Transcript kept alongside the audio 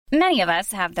Many of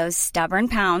us have those stubborn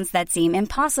pounds that seem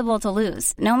impossible to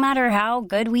lose, no matter how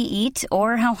good we eat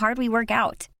or how hard we work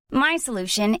out. My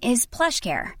solution is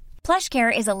PlushCare.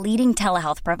 PlushCare is a leading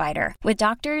telehealth provider with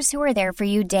doctors who are there for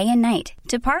you day and night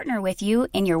to partner with you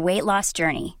in your weight loss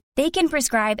journey. They can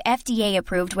prescribe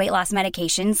FDA-approved weight loss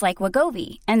medications like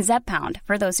Wegovy and Zepbound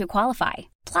for those who qualify.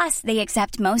 Plus, they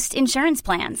accept most insurance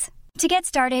plans. To get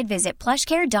started, visit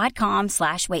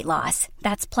plushcare.com/weightloss.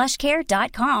 That's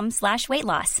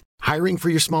plushcare.com/weightloss. Hiring for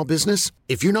your small business?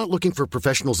 If you're not looking for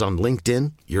professionals on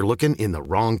LinkedIn, you're looking in the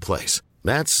wrong place.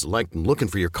 That's like looking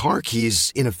for your car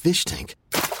keys in a fish tank.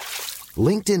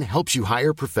 LinkedIn helps you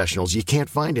hire professionals you can't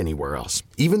find anywhere else,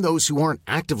 even those who aren't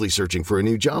actively searching for a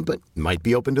new job but might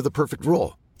be open to the perfect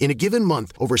role. In a given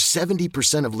month, over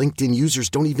 70% of LinkedIn users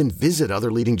don't even visit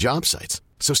other leading job sites.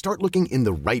 So start looking in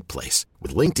the right place.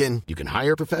 With LinkedIn, you can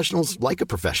hire professionals like a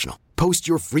professional. Post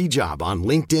your free job on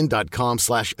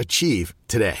linkedin.com/achieve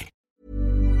today.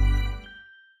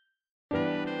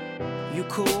 You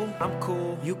cool, I'm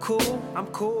cool. You cool, I'm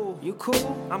cool. You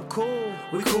cool, I'm cool.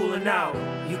 We coolin' out.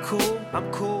 You cool,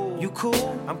 I'm cool. You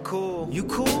cool, I'm cool. You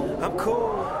cool, I'm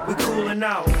cool. We coolin'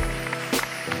 out.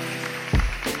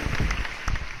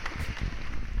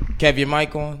 Kev, your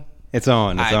mic on? It's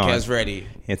on. All right, Kev's ready.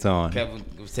 It's on. Kev,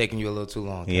 it was taking you a little too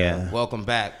long. Kev. Yeah. Welcome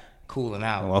back. Cooling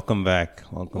out. Welcome back.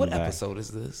 What episode is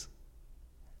this?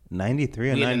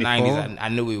 93 or 94? In the 90s. I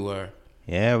knew we were.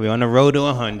 Yeah, we're on the road to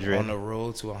 100. On the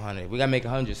road to 100. We got to make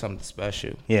 100 something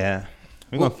special. Yeah.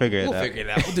 We're going to figure it out. We'll figure it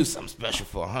out. We'll do something special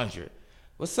for 100.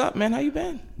 What's up, man? How you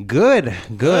been? Good.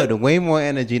 Way more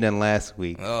energy than last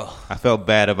week. Oh. I felt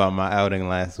bad about my outing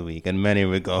last week in many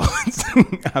regards.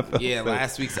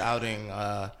 Last week's outing,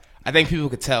 I think people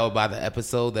could tell by the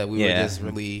episode that we were just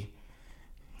really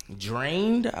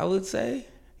drained, I would say.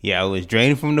 Yeah, I was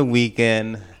drained from the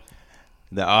weekend.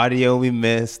 The audio we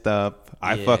messed up.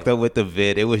 I fucked up with the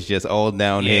vid. It was just all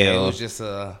downhill. Yeah, it was just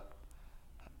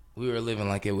we were living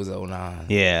like it was 09.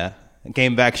 Yeah. I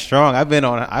came back strong. I've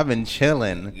been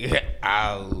chilling. Yeah.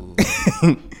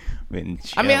 Been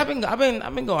chill. I mean,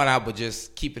 I've been going out, but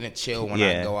just keeping it chill when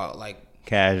I go out, like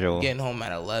casual. Getting home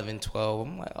at 11, 12.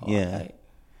 I'm like, oh, yeah. right.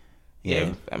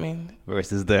 Yeah, I mean,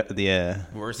 versus the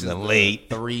late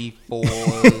 3,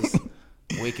 4s,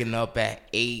 waking up at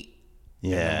 8 in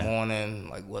the morning.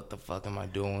 Like, what the fuck am I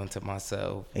doing to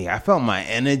myself? Yeah, I felt my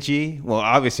energy. Well,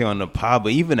 obviously on the pod,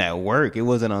 but even at work, it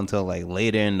wasn't until like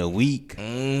later in the week.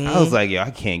 Mm-hmm. I was like, yo, I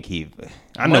can't keep it.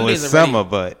 I know it's summer,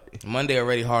 but Monday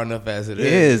already hard enough as it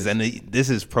is, and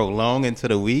this is prolonged into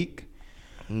the week.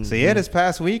 Mm-hmm. So yeah, this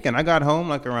past week, and I got home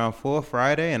like around 4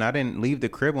 Friday, and I didn't leave the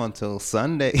crib until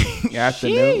Sunday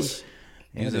afternoon.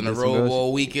 You was in the road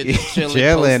all weekend, just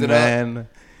chilling, man.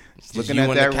 Just looking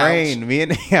at that rain, me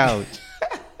and the couch.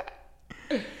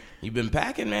 You been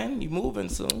packing, man. You moving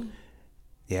soon?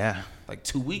 Yeah, like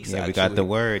 2 weeks. Yeah, actually. We got the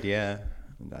word. Yeah,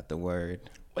 we got the word.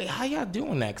 Wait, how y'all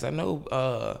doing that? Because I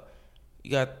know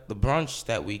you got the brunch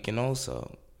that weekend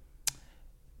also.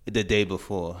 The day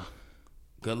before.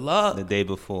 Good luck. The day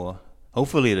before.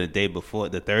 Hopefully the day before,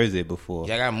 the Thursday before.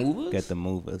 Y'all got movers? Get the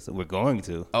movers. We're going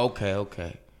to.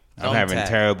 Okay. I'm having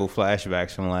terrible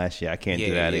flashbacks from last year. I can't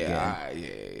do that again.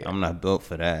 Yeah. I'm not built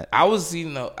for that. I was,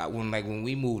 when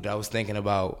we moved, I was thinking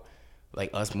about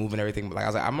like us moving everything. Like I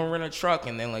was like, I'm gonna rent a truck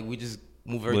and then like we just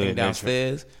move everything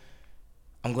downstairs.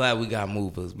 I'm glad we got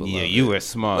movers. But yeah, you were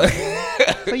smart.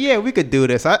 So yeah, we could do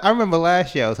this. I remember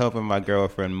last year I was helping my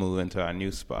girlfriend move into our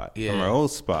new spot from her old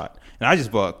spot. And I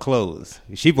just bought clothes.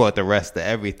 She bought the rest of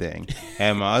everything.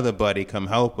 And my other buddy come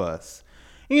help us.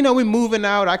 You know, we moving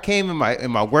out. I came in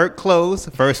my work clothes.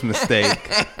 First mistake.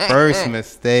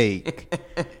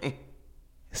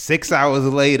 6 hours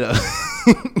later.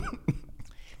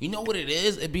 You know what it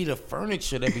is? It'd be the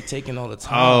furniture that be taking all the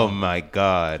time. Oh my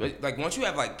God. But, like once you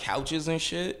have like couches and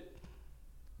shit,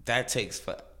 that takes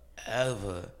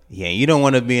forever. Yeah, you don't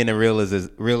want to be in a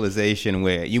realization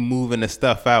where you moving the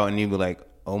stuff out and you be like,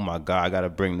 oh my God, I got to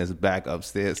bring this back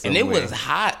upstairs somewhere. And it was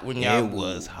hot when y'all moved. It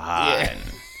was hot. Yeah.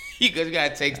 Because you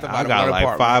gotta take stuff out of one apartment. I got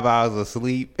like 5 hours of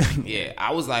sleep. Yeah,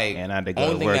 I was like, and I had to go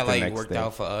only to thing work that the like next worked day.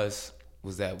 out for us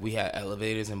was that we had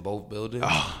elevators in both buildings.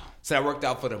 So that worked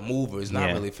out for the movers,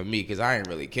 not really for me, because I didn't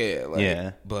really care.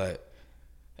 Like, but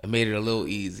it made it a little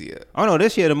easier. Oh no,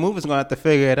 this year the movers gonna have to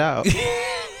figure it out.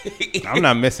 I'm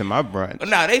not missing my brunch.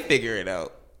 No, they figure it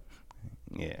out.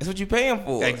 Yeah, that's what you're paying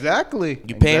for. Exactly.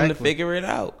 You pay them to figure it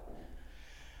out.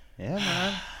 Yeah,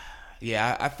 man.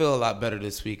 Yeah, I feel a lot better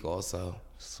this week also.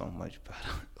 So much better.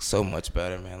 So much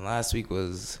better, man. Last week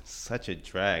was such a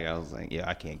drag. I was like, yeah,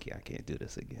 I can't do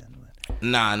this again.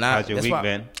 Nah. How's your week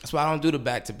been? That's why I don't do the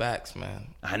back-to-backs,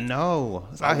 man. I know.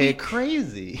 It's out here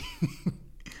crazy.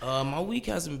 My week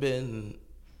hasn't been.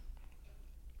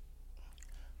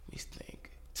 Let me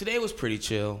think. Today was pretty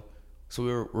chill. So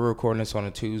we're recording this on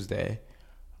a Tuesday.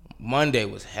 Monday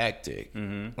was hectic.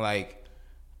 Like,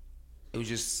 it was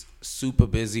just super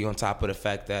busy on top of the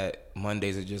fact that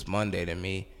Mondays are just Monday to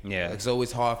me. Yeah. Like, it's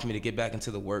always hard for me to get back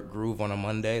into the work groove on a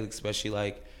Monday, especially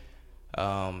like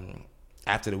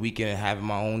after the weekend and having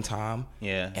my own time.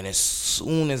 Yeah. And as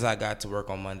soon as I got to work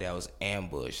on Monday, I was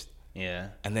ambushed. Yeah.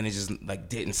 And then it just like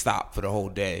didn't stop for the whole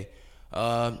day.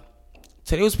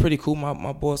 Today was pretty cool.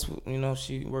 My boss,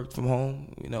 she worked from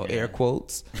home, air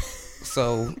quotes.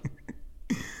 So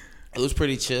it was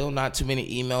pretty chill. Not too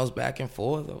many emails back and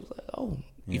forth. I was like, oh,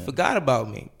 you forgot about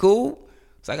me. Cool.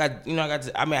 So I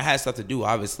had stuff to do,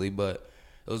 obviously, but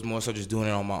it was more so just doing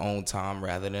it on my own time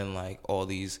rather than like all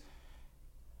these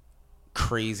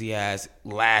crazy ass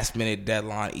last minute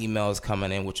deadline emails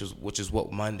coming in, which is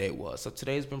what Monday was. So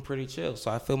today's been pretty chill. So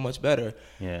I feel much better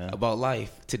about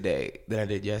life today than I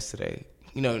did yesterday.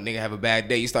 Nigga have a bad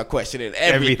day, you start questioning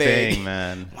everything,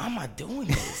 man. Why am I doing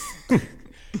this?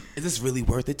 Is this really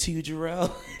worth it to you, Jarrell?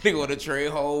 Nigga want to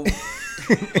trade home,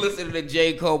 listen to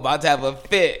J. Cole, about to have a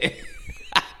fit.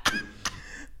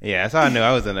 Yeah, that's how I knew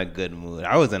I was in a good mood.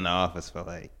 I was in the office for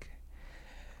like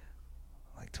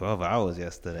 12 hours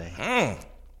yesterday.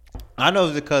 I know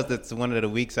it's because it's one of the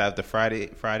weeks after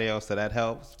Friday off, so that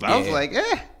helps. But I was like,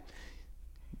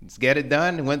 let's get it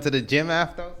done. Went to the gym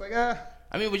after. I was like,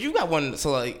 I mean, but you got one.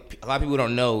 So like, a lot of people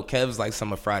don't know Kev's like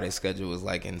summer Friday schedule is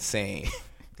like insane.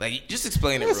 Like, just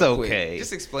explain it real quick. Okay.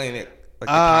 Just explain it, like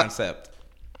the concept.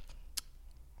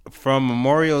 From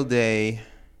Memorial Day,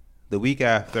 the week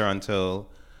after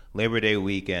until Labor Day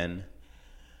weekend,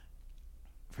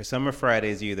 for summer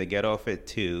Fridays, you either get off at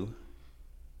 2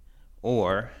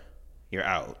 or you're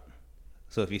out.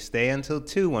 So if you stay until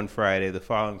 2 one Friday, the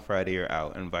following Friday you're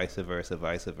out, and vice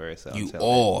versa. You're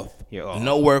off.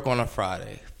 No work on a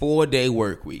Friday. 4-day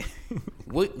work week.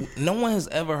 No one has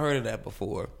ever heard of that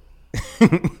before.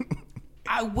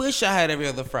 I wish I had every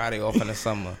other Friday off in the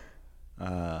summer.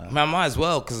 I might as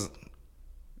well, because...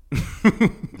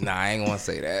 Nah, I ain't gonna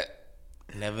say that.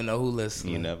 Never know who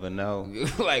listening. You never know.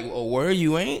 Like, where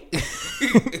you ain't?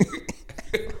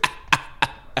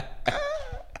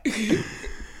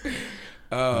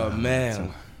 Oh, man.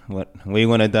 So what you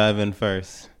want to dive in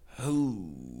first?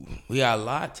 Ooh, we got a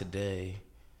lot today.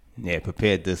 Yeah,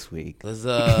 prepared this week. Let's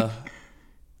dive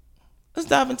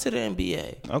into the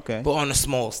NBA. Okay. But on the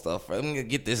small stuff, right? I'm gonna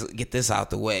get this out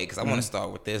the way because I want to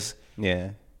start with this.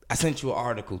 Yeah. I sent you an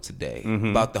article today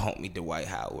about the homie Dwight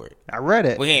Howard. I read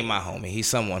it. Well, he ain't my homie. He's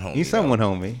someone homie.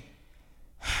 Homie.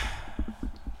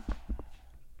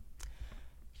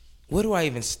 Where do I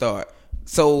even start?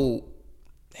 So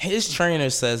his trainer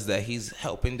says that he's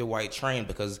helping Dwight train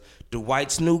because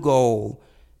Dwight's new goal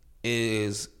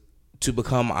is to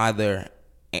become either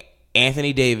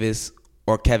Anthony Davis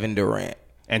or Kevin Durant.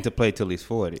 And to play till he's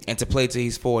 40.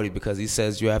 Because he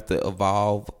says you have to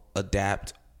evolve,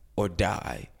 adapt, or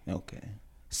die. Okay.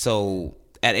 So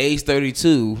at age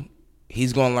 32,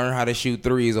 he's going to learn how to shoot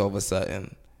threes all of a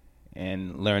sudden.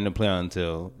 And learn to play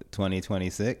until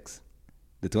 2026?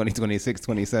 The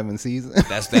 2026-27 season?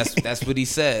 That's what he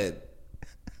said.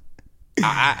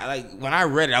 I like when I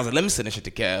read it, I was like, let me send this shit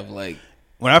to Kev. Like,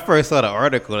 when I first saw the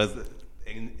article, that's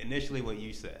initially what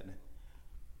you said.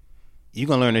 You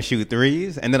gonna learn to shoot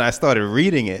threes? And then I started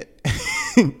reading it.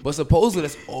 But supposedly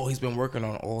that's all he's been working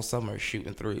on all summer,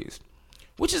 shooting threes.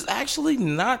 Which is actually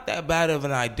not that bad of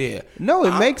an idea. No,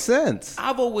 it makes sense.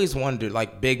 I've always wondered,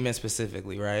 like big men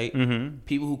specifically, right? Mm-hmm.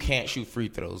 People who can't shoot free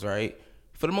throws, right?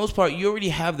 For the most part, you already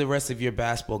have the rest of your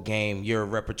basketball game, your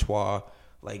repertoire,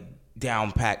 like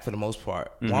down packed for the most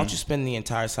part. Mm-hmm. Why don't you spend the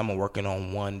entire summer working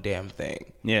on one damn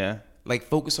thing? Yeah. Like,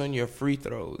 focus on your free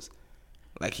throws.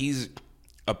 Like, he's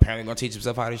apparently going to teach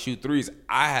himself how to shoot threes.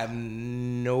 I have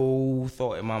no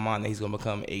thought in my mind that he's going to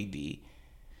become AD.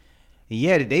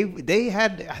 Yeah, they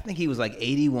had, I think he was like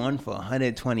 81 for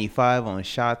 125 on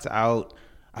shots out.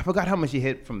 I forgot how much he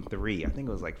hit from three. I think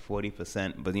it was like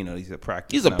 40%, but these are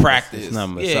practice. These are practice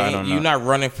numbers. Yeah, so I don't know. You're not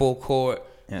running full court.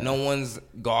 Yeah. No one's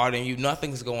guarding you.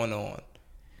 Nothing's going on.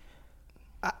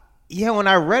 When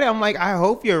I read it, I'm like, I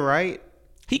hope you're right.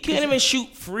 He can't even shoot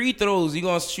free throws. You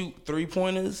gonna shoot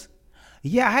 3-pointers?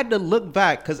 Yeah, I had to look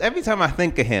back because every time I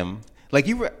think of him, like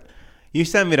you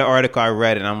sent me the article, I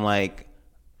read it, and I'm like,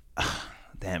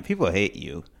 damn, people hate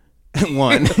you.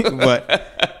 One,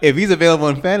 but if he's available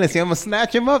in fantasy, I'm gonna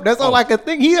snatch him up. That's all I could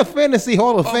think. He's a fantasy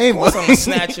Hall of Famer. Of course, I'm gonna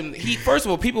snatch him. First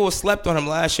of all, people were slept on him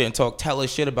last year and talked hella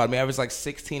shit about me. I was like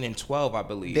 16 and 12, I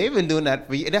believe. They've been doing that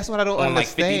for you. That's what I don't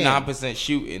understand. Like 59%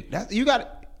 shooting.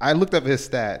 I looked up his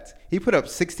stats. He put up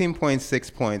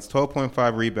 16.6 points,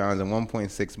 12.5 rebounds, and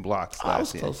 1.6 blocks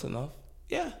last year. Close enough.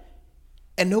 Yeah.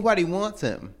 And nobody wants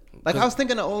him. Like, I was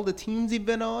thinking of all the teams he's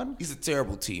been on. He's a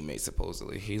terrible teammate,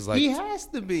 supposedly. He's like, he has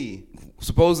to be.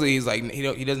 Supposedly, he's like,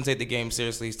 he doesn't take the game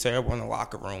seriously. He's terrible in the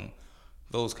locker room.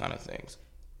 Those kind of things.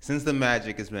 Since the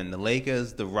Magic, it's been the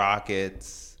Lakers, the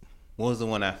Rockets. What was the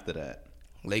one after that?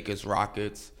 Lakers,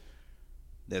 Rockets.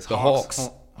 There's the Hawks.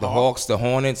 The Hawks, the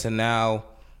Hornets, and now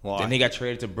then he got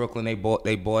traded to Brooklyn. They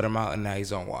bought him out, and now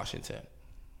he's on Washington.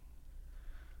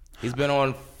 He's been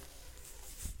on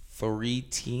 4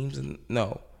 teams in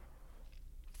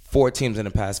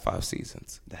the past 5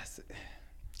 seasons. That's it.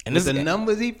 And this the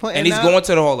numbers he putting and he's out? going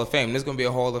to the Hall of Fame. There's going to be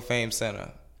a Hall of Fame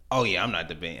center. Oh yeah, I'm not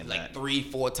debating like that.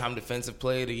 3-4-time defensive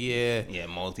player of the year. Yeah,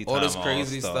 multi-time all this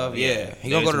crazy all-star. stuff. Yeah, he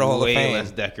gonna go to the Hall of Fame. Way less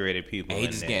decorated people. And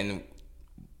he's just getting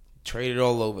traded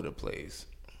all over the place.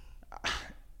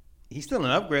 He's still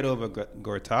an upgrade over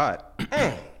Gortat.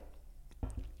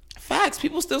 Facts.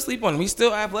 People still sleep on him. He's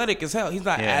still athletic as hell. He's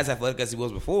not as athletic as he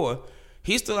was before.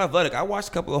 He's still athletic. I watched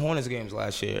a couple of Hornets games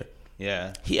last year.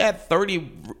 Yeah. He had 30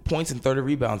 points and 30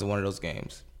 rebounds in one of those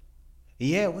games.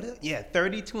 Yeah,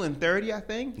 32 and 30, I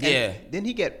think. Yeah. And didn't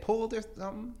he get pulled or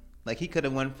something? Like, he could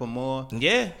have went for more.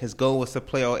 Yeah. His goal was to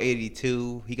play all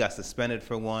 82. He got suspended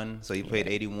for one, so he played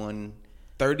 81.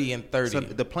 30 and 30. So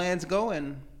the plan's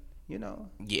going,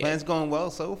 plan's going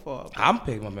well so far. I'll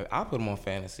put him on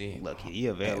fantasy. Look, he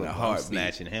available. I'm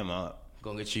snatching him up.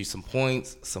 Gonna get you some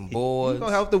points, some boards. He's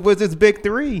gonna help the Wizards' big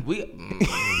three.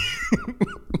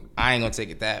 I ain't gonna take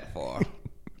it that far.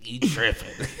 You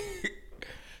tripping.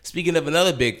 Speaking of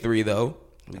another big three, though,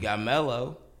 we got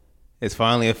Melo. It's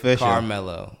finally official.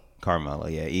 Carmelo,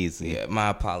 yeah, easy. Yeah, my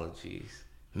apologies.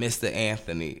 Mr.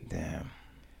 Anthony. Damn.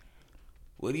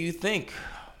 What do you think?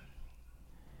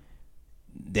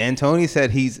 D'Antoni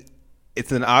said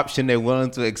it's an option they're willing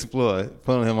to explore,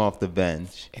 pulling him off the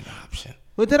bench. An option.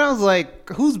 But then I was like,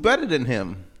 who's better than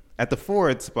him at the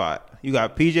forward spot? You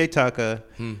got P.J. Tucker,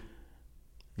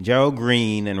 Gerald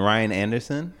Green, and Ryan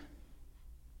Anderson.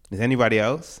 Is anybody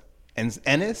else? And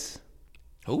Ennis?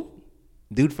 Who?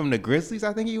 Dude from the Grizzlies,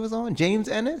 I think he was on. James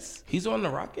Ennis? He's on the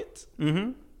Rockets?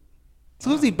 Mm-hmm. So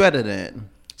who's he better than?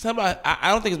 It's not about,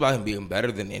 I don't think it's about him being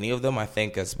better than any of them. I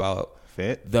think it's about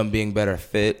them being better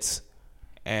fits.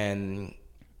 And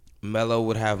Melo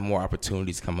would have more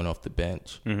opportunities coming off the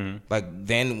bench. Mm-hmm. Like,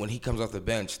 then when he comes off the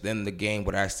bench, then the game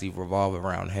would actually revolve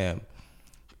around him.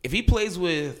 If he plays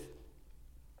with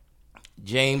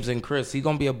James and Chris, he's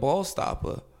going to be a ball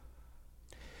stopper.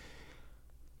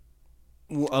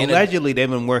 Well, allegedly, they've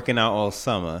been working out all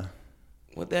summer.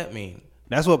 What that mean?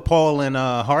 That's what Paul and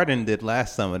Harden did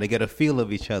last summer. They get a feel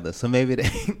of each other. So maybe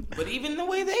they... But even the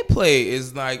way they play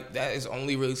is like, that is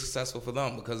only really successful for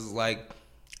them because it's like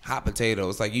hot potato.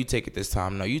 It's like, you take it this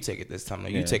time. No, you take it this time. No,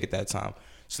 you take it that time.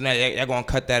 So now they're going to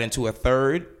cut that into a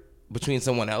third between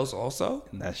someone else also?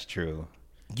 That's true.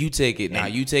 You take it. Now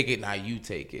you take it. Now you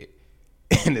take it.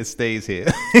 And it stays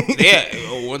here.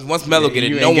 Yeah. Once Melo get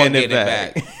it, no one get it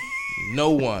back. No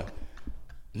one.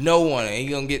 And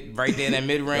you're going to get right there in that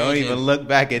mid-range. Don't even look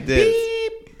back at this.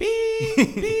 Beep,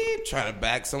 beep, beep. Trying to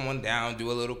back someone down,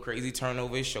 do a little crazy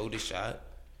turnover, shoulder shot.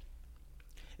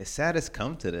 It's sad it's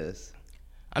come to this.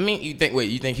 I mean, you think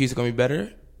Houston going to be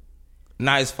better?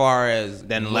 Not as far as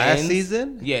than wins. Last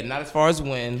season? Yeah, not as far as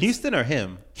wins. Houston or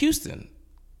him? Houston.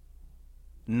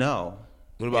 No.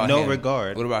 What about in no him?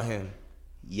 regard. What about him?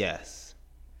 Yes.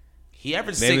 He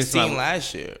averaged 16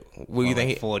 last year. What do you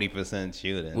think? 40%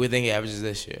 shooting. What do you think he averages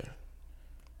this year?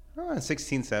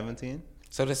 16, 17.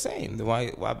 So the same. Then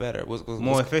why better? What's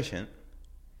more efficient.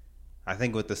 I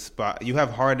think with the spot, you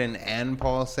have Harden and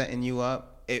Paul setting you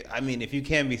up. If you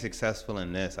can't be successful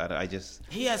in this, I just...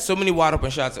 He had so many wide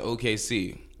open shots at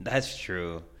OKC. That's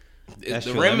true. That's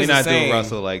the true. rim Let me is not the same. do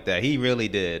Russell like that. He really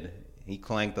did. He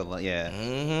clanked a lot. Yeah.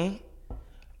 Mm-hmm.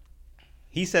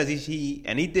 He says he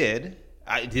did.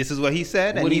 This is what he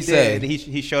said. And What he say? did.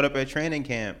 He showed up at training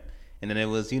camp, and then it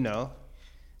was 2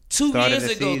 years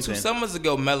ago, season. 2 summers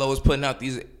ago, Melo was putting out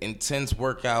these intense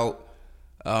workout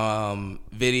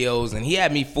videos, and he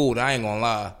had me fooled. I ain't gonna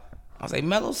lie. I was like,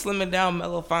 Melo slimming down.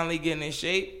 Melo finally getting in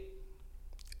shape.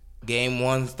 Game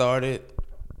 1 started.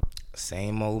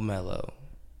 Same old Melo.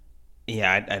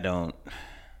 Yeah, I don't.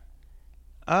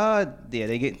 Yeah,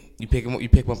 they get. You pick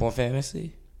him up on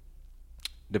fantasy.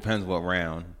 Depends what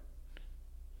round.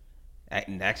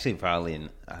 Actually, probably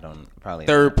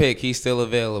Third pick, he's still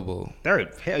available.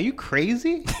 Third pick? Are you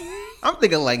crazy? I'm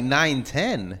thinking like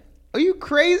 9-10. Are you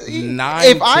crazy?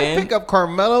 9-10? If I pick up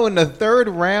Carmelo in the third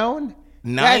round,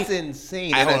 That's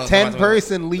insane. In a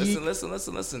 10-person league.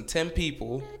 Listen. 10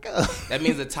 people. That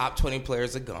means the top 20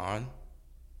 players are gone.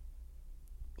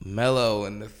 Melo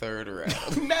in the third round.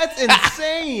 That's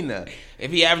insane. If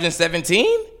he averaging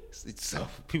 17, so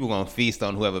people gonna feast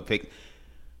on whoever picked.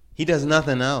 He does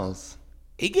nothing else.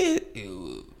 He get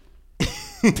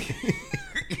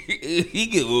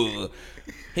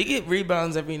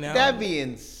rebounds every now. That'd be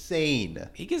insane.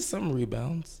 He gets some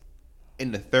rebounds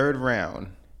in the third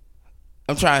round.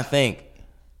 I'm trying to think.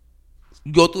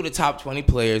 You go through the top 20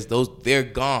 players; they're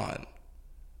gone.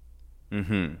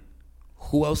 Mm-hmm.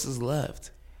 Who else is left?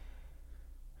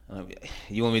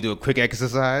 You want me to do a quick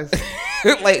exercise?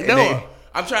 No.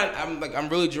 I'm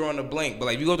really drawing a blank. But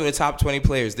like, if you go through the top 20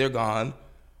 players, they're gone.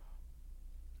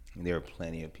 There are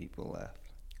plenty of people left.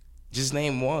 Just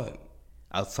name one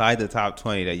outside the top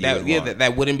 20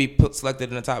 that wouldn't be selected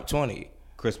in the top 20.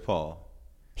 Chris Paul.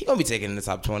 He gonna be taken in the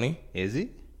top 20. Is he?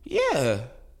 Yeah.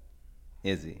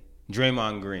 Is he?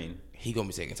 Draymond Green. He gonna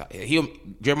be taking top.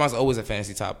 Draymond's always a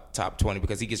fantasy top 20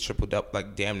 because he gets triple-double,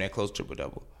 like damn near close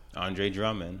triple-double. Andre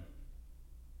Drummond.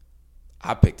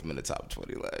 I picked him in the top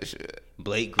 20 last year.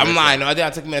 Blake Griffin. I'm lying. No, I think I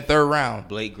took him in the third round.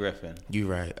 Blake Griffin. You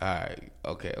right. All right.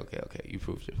 Okay. You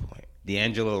proved your point.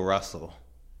 D'Angelo Russell.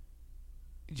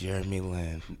 Jeremy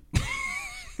Lin.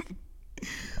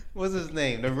 What's his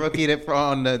name? The rookie that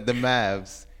on the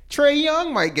Mavs. Trae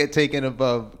Young might get taken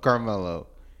above Carmelo.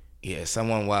 Yeah,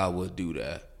 someone wild would do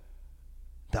that.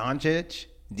 Doncic.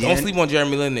 Don't sleep on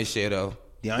Jeremy Lin this year, though.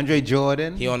 DeAndre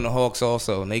Jordan. He on the Hawks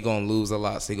also, and they going to lose a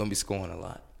lot, so they going to be scoring a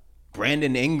lot.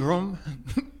 Brandon Ingram.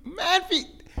 Man,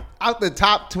 out the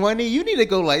top 20, you need to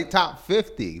go like top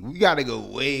 50. We got to go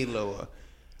way lower.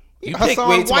 You take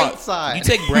Whiteside. You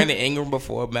take Brandon Ingram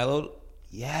before Melo.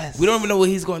 Yes. We don't even know what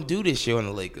he's going to do this year on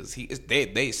the Lakers.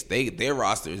 Their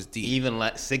roster is deep. Even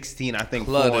like 16, I think,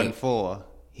 Flooded. 4-4.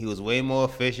 He was way more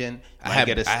efficient. I had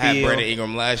Brandon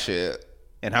Ingram last year.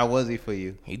 And how was he for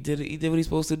you? He did what he's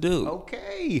supposed to do.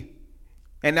 Okay.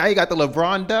 And now you got the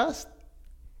LeBron dust.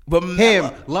 But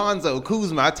him, Lonzo,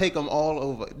 Kuzma, I take them all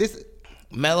over.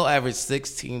 Melo averaged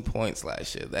 16 points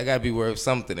last year. That got to be worth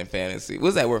something in fantasy.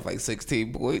 What's that worth? Like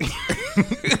 16 points?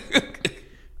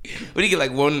 What do you get?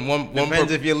 Like one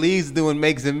Depends if your league's doing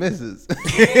makes and misses.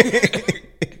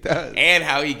 It does. And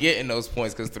how he getting those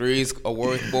points because threes are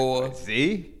worth more.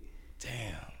 See?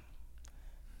 Damn.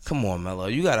 Come on, Melo.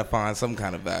 You got to find some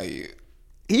kind of value.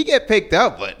 He get picked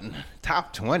up, but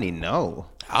top 20, no.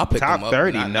 I'll pick top him up.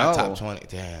 30, not top 20.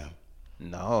 Damn.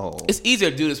 No. It's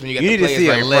easier to do this when you got the players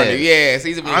right in front of you. Yeah, it's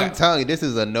easier. I'm telling you, this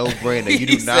is a no-brainer. You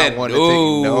do not want to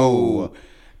take no.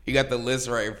 You got the list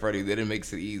right in front of you. Then it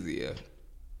makes it easier.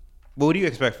 But what do you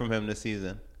expect from him this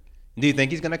season? Do you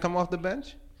think he's going to come off the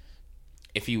bench?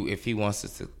 If he wants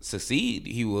to succeed,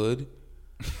 he would.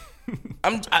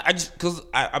 I'm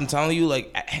telling you,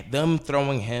 like, them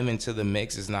throwing him into the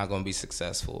mix is not going to be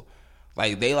successful.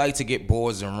 Like, they like to get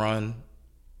boards and run.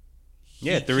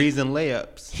 Yeah, threes and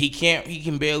layups. He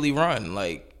can barely run.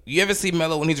 Like, you ever see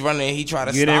Melo when he's running and he try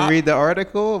to stop? You didn't read the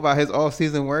article about his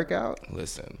off-season workout?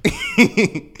 Listen.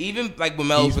 Even like when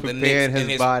Melo's with the Knicks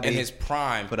in his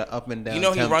prime. For the up and down he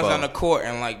runs down the court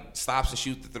and like stops and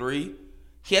shoots the three.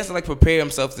 He has to like prepare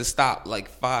himself to stop like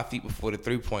 5 feet before the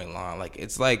 3-point line. Like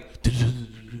it's like,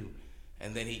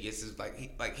 and then he gets his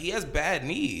he has bad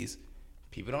knees.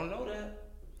 People don't know that.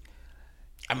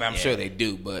 I mean, I'm sure they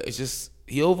do, but it's just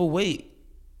he overweight.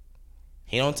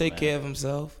 He don't take care of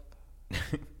himself.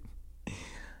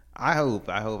 I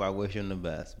wish him the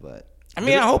best, but I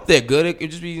mean, I hope they're good. It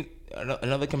could just be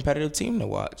another competitive team to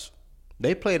watch.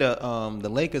 They play the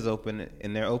Lakers open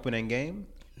in their opening game.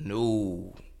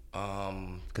 No,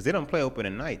 because they don't play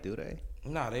opening night, do they?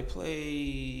 No, they play.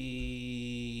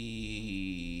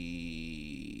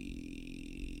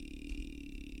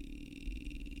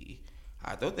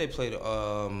 I thought they played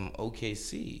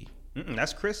OKC.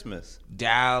 That's Christmas.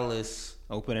 Dallas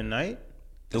opening night.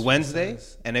 The Wednesday,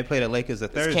 and they play the Lakers the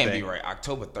Thursday. This can't be right.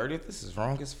 October 30th? This is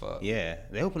wrong as fuck. Yeah.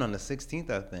 They open on the 16th,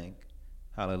 I think.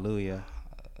 Hallelujah.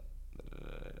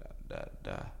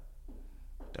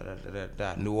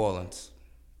 New Orleans.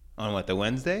 On what, the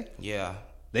Wednesday? Yeah.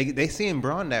 They seeing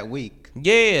Braun that week.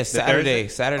 Yeah, Saturday.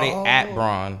 Saturday at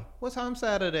Braun. What time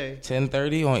Saturday?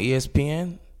 10:30 on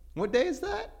ESPN. What day is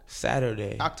that?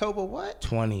 Saturday. October what?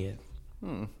 20th.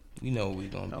 You know what we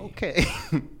gonna be. Okay.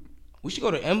 We should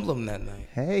go to Emblem that night.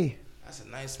 Hey. That's a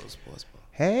nice little sports bar.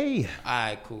 Hey. All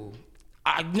right, cool.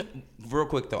 Real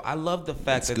quick, though. I love the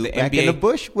fact that the back in the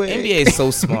Bushwick. NBA is so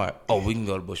smart. Oh, we can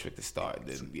go to Bushwick to start.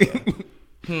 Then. Yeah.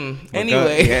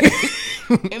 Anyway.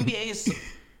 NBA is so...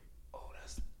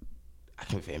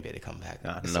 can't wait for NBA to come back.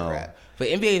 It's a wrap. But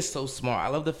NBA is so smart. I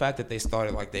love the fact that they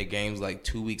started like their games like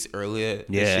 2 weeks earlier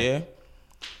this year.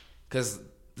 Because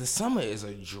the summer is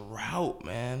a drought,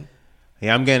 man.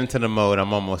 Yeah, I'm getting into the mode.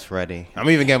 I'm almost ready. I'm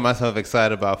even getting myself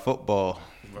excited about football.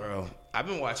 Bro, I've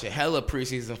been watching hella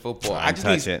preseason football. I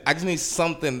just need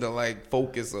something to like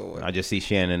focus on. I just see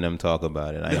Shannon and them talk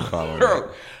about it. I ain't following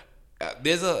Bro,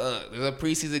 there's a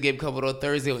preseason game coming on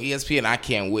Thursday on ESPN. I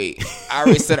can't wait. I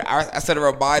already set a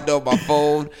reminder on my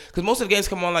phone because most of the games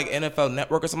come on like NFL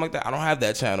Network or something like that. I don't have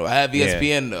that channel. I have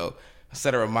ESPN though. I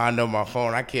set a reminder on my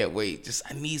phone. I can't wait.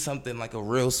 I need something like a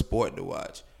real sport to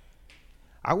watch.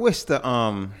 I wish the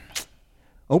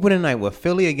opening night with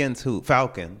Philly against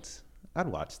Falcons. I'd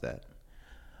watch that.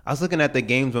 I was looking at the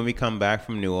games when we come back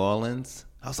from New Orleans.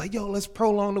 I was like, yo, let's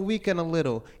prolong the weekend a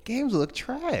little. Games look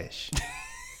trash.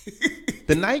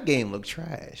 The night game looked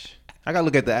trash. I got to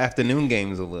look at the afternoon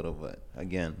games a little, but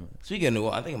again. Speaking of New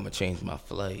Orleans, I think I'm going to change my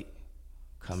flight.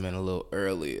 Come in a little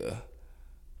earlier.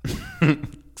 I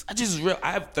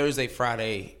have Thursday,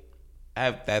 Friday. I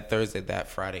have that Thursday, that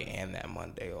Friday, and that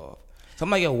Monday off. So I'm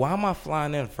like, yo, why am I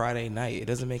flying in Friday night? It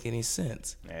doesn't make any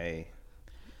sense. Hey,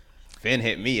 Finn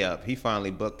hit me up. He finally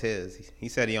booked his. He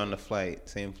said he on the flight,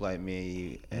 same flight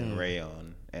me and Ray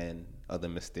on, and other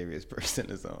mysterious person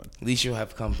is on. At least you'll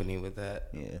have company with that.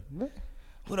 Yeah.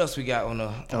 What else we got on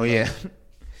the?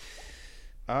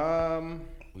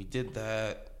 We did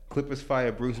that. Clippers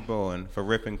fire Bruce Bowen for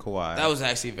ripping Kawhi. That was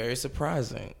actually very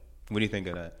surprising. What do you think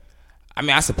of that? I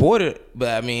mean, I support it,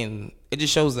 but I mean, it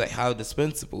just shows like how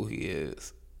dispensable he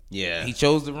is. Yeah. He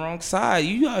chose the wrong side.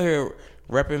 You out here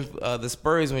repping the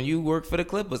Spurs when you work for the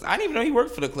Clippers. I didn't even know he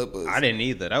worked for the Clippers. I didn't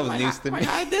either. That was news to me.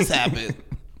 How did this happen?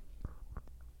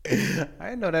 I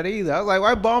didn't know that either. I was like,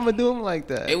 why Ballmer do him like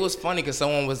that? It was funny because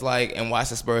someone was like, and watch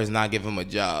the Spurs not give him a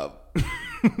job.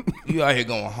 You out here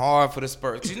going hard for the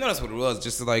Spurs. You know that's what it was.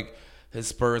 Just like his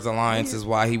Spurs alliance is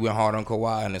why he went hard on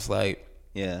Kawhi. And it's like,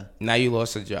 yeah. Now you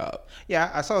lost a job.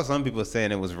 Yeah, I saw some people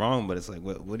saying it was wrong, but it's like,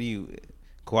 what do you?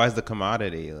 Kawhi's the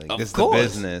commodity. Like, this is the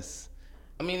business.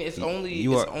 I mean, it's only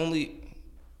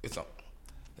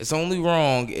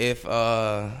wrong if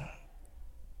lost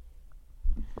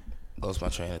my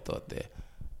train of thought there.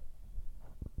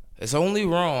 It's only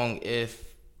wrong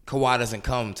if Kawhi doesn't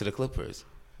come to the Clippers.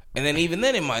 And then even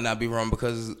then it might not be wrong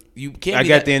because you can't. I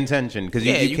get the intention because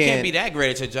you can't be that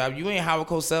great at your job. You ain't Howard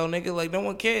Cosell, nigga. Like no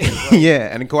one cares. Like,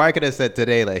 yeah, and Kawhi could have said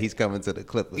today like he's coming to the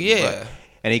Clippers. Yeah,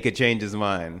 and he could change his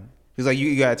mind. He's like,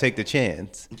 you gotta take the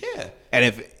chance. Yeah, and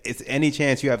if it's any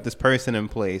chance you have this person in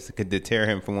place that could deter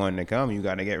him from wanting to come, you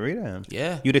gotta get rid of him.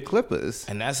 Yeah, you the Clippers,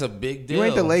 and that's a big deal. You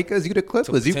ain't the Lakers. You the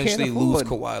Clippers. You can't lose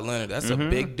Kawhi Leonard. That's a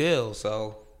big deal.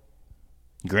 So.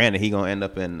 Granted, he gonna end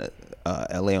up in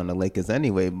L.A. on the Lakers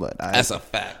anyway, but that's a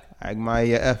fact. I admire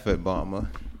your effort, Ballmer.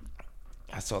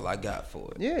 That's all I got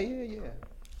for it. Yeah. You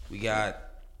got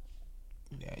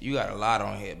a lot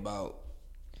on here about.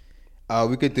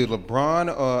 We could do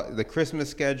LeBron or the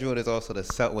Christmas schedule. There's also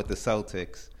with the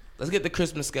Celtics. Let's get the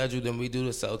Christmas schedule, then we do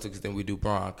the Celtics, then we do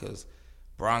Bron, because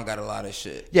Bron got a lot of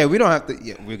shit. Yeah, we don't have to.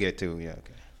 Yeah, we'll get to. Yeah,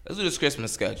 okay. Let's do this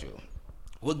Christmas schedule.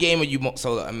 What game are you?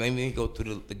 So let me go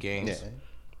through the games. Yeah.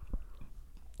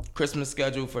 Christmas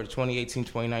schedule for the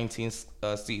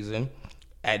 2018-2019 season.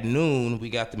 At noon,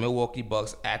 we got the Milwaukee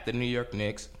Bucks at the New York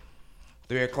Knicks.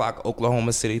 3 o'clock,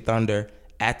 Oklahoma City Thunder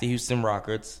at the Houston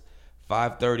Rockets.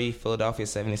 5:30, Philadelphia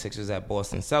 76ers at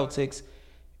Boston Celtics.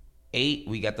 8,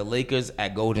 we got the Lakers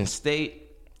at Golden State.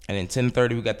 And then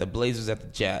 10:30, we got the Blazers at the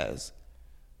Jazz.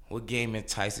 What game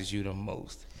entices you the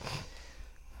most?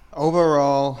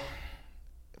 Overall,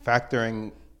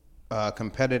 factoring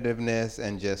competitiveness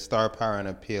and just star power and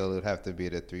appeal, it would have to be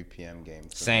the 3 p.m. game.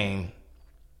 Same.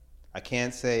 I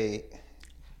can't say,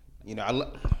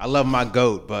 I love my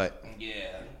GOAT, but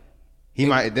yeah,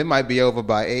 it might be over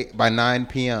by 9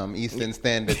 p.m. Eastern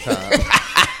Standard Time.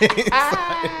 Shit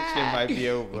might be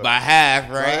over by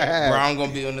half, right? By half. Brown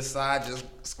gonna be on the side just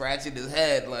scratching his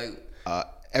head like.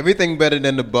 Everything better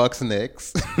than the Bucks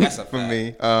Knicks. That's a for fact.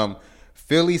 Me.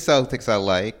 Philly Celtics I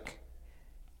like.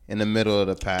 In the middle of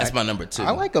the pack. That's my number 2.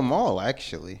 I like them all,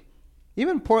 actually.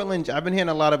 Even Portland, I've been hearing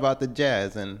a lot about the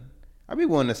Jazz, and I'd be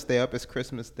willing to stay up. It's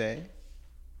Christmas Day.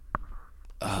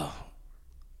 Oh.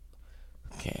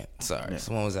 Can't. Sorry. Yeah.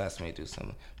 Someone was asking me to do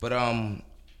something. But,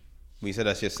 You said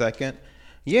that's your second?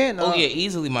 Yeah, no. Oh, yeah,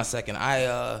 easily my second.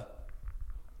 I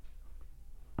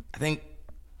think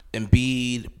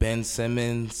Embiid, Ben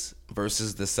Simmons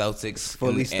versus the Celtics.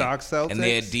 Fully stocked Celtics. And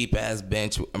their deep-ass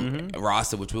bench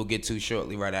roster, which we'll get to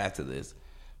shortly right after this.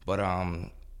 But,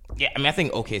 yeah, I mean, I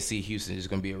think OKC Houston is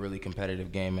going to be a really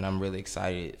competitive game, and I'm really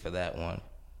excited for that one.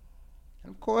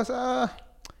 Of course,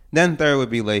 Then third would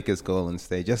be Lakers, Golden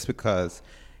State, just because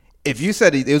if you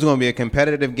said it was going to be a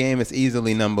competitive game, it's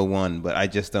easily number one, but I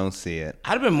just don't see it.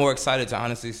 I'd have been more excited to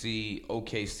honestly see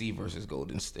OKC versus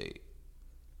Golden State.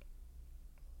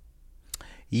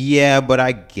 Yeah, but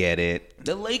I get it.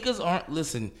 The Lakers aren't.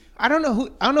 Listen, I don't know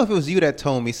if it was you that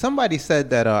told me. Somebody said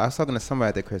that I was talking to somebody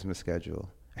at the Christmas schedule.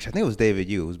 Actually, I think it was David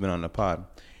Yu, who's been on the pod.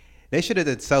 They should have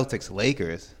did Celtics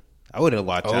Lakers. I would have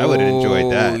watched it. I would have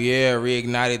enjoyed that. Oh yeah,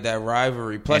 reignited that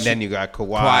rivalry. Plus, and then you got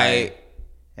Kawhi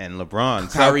and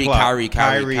LeBron. Kyrie.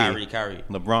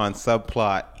 LeBron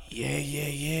subplot.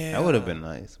 Yeah. That would have been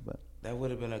nice, but that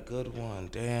would have been a good one.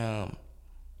 Damn.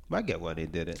 But I get why they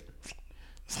did it.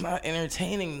 It's not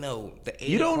entertaining though. The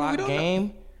 8 o'clock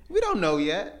game. We don't know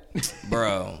yet,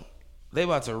 bro. They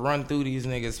about to run through these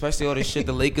niggas, especially all this shit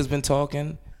the Lakers been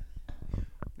talking.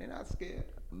 They're not scared.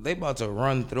 They about to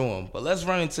run through them. But let's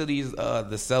run into these the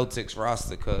Celtics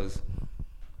roster because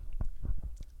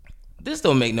this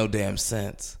don't make no damn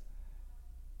sense.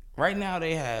 Right now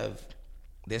they have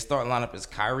their starting lineup is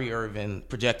Kyrie Irving,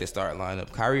 projected starting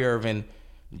lineup. Kyrie Irving,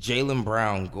 Jaylen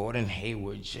Brown, Gordon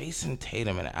Hayward, Jason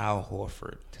Tatum, and Al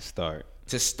Horford.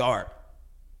 To start.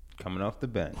 Coming off the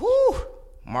bench. Whew.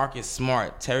 Marcus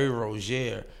Smart, Terry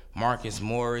Rozier, Marcus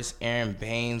Morris, Aaron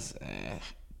Baines,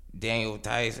 Daniel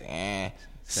Tice, and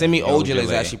Semi Ojeleye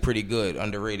is actually pretty good,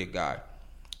 underrated guy.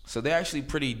 So they're actually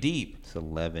pretty deep. It's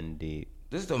 11 deep.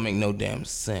 This don't make no damn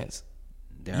sense.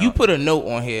 You put a note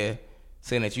on here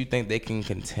saying that you think they can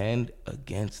contend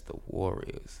against the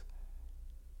Warriors.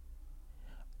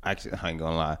 Actually, I ain't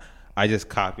gonna lie. I just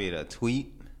copied a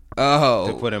tweet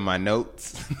to put in my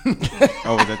notes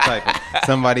over the typing.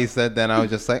 Somebody said that, and I was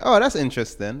just like, oh, that's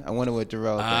interesting. I wonder what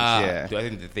Jarrell thinks. Yeah. Do I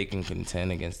think that they can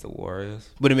contend against the Warriors?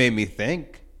 But it made me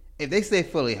think, if they stay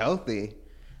fully healthy,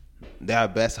 they're our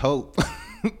best hope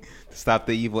to stop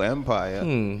the evil empire.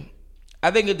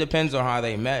 I think it depends on how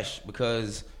they mesh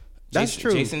because that's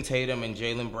true. Jason Tatum and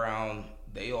Jaylen Brown,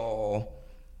 they all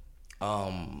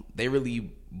they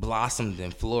really blossomed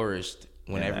and flourished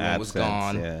when everyone was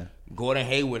gone. Yeah. Gordon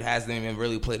Hayward hasn't even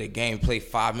really played a game, played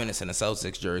 5 minutes in a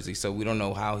Celtics jersey, so we don't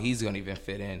know how he's going to even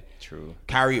fit in. True.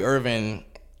 Kyrie Irving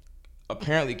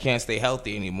apparently can't stay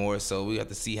healthy anymore, so we have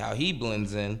to see how he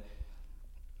blends in.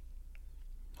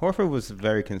 Horford was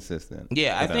very consistent.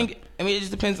 Yeah, I mean, it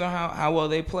just depends on how well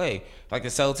they play. Like the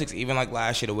Celtics, even like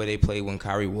last year, the way they played when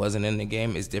Kyrie wasn't in the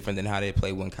game is different than how they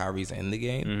play when Kyrie's in the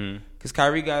game. Because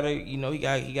Kyrie gotta,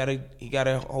 he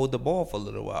gotta hold the ball for a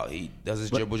little while. He does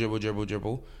his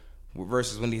dribble.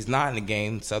 Versus when he's not in the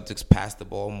game, Celtics pass the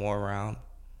ball more around.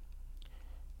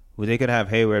 Well, they could have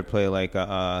Hayward play like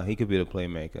he could be the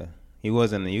playmaker. He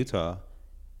was in the Utah.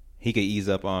 He could ease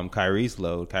up on Kyrie's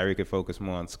load. Kyrie could focus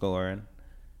more on scoring.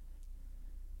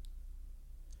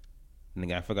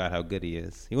 And I forgot how good he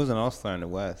is. He was an all-star in the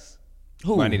West.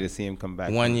 Who? I need to see him come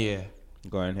back. 1 year.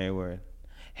 Gordon Hayward.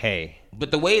 Hey.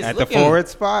 But the way it's at looking, the forward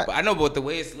spot? I know, but the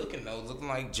way it's looking, though, it's looking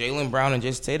like Jaylen Brown and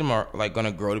Jason Tatum are like going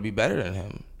to grow to be better than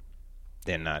him.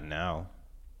 They're not now.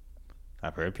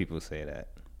 I've heard people say that.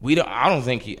 I don't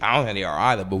think they are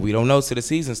either, but we don't know till the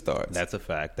season starts. That's a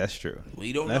fact. That's true.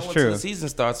 We don't know until the season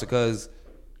starts because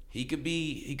he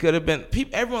could have been.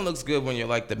 Everyone looks good when you're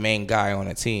like the main guy on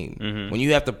a team. When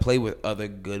you have to play with other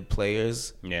good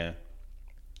players,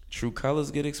 true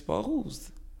colors get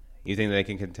exposed. You think they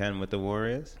can contend with the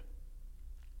Warriors?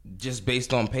 Just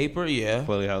based on paper, yeah.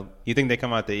 You think they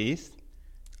come out the East?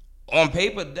 On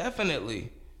paper,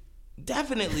 definitely.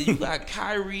 Definitely. You got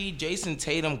Kyrie, Jason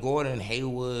Tatum, Gordon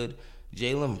Hayward,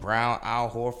 Jaylen Brown, Al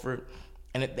Horford.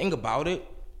 And the thing about it,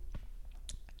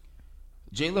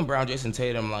 Jaylen Brown, Jason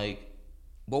Tatum, like,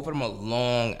 both of them are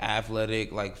long,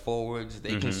 athletic, like, forwards.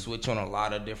 They can switch on a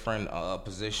lot of different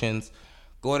positions.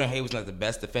 Gordon Hayward's not the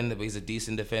best defender, but he's a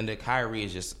decent defender. Kyrie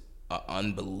is just an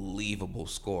unbelievable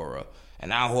scorer.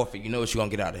 And Al Horford, you know what you're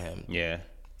going to get out of him. Yeah.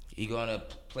 He's going to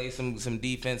play some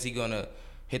defense. He's going to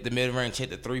hit the mid-range, hit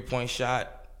the three-point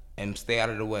shot, and stay out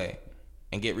of the way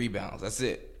and get rebounds. That's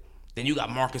it. Then you got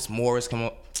Marcus Smart come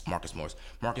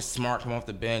off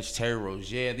the bench, Terry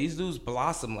Rozier. These dudes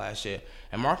blossomed last year.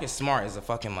 And Marcus Smart is a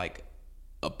fucking, like,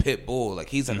 a pit bull. Like,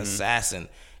 he's an assassin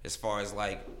as far as,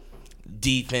 like,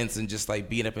 defense and just, like,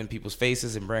 beating up in people's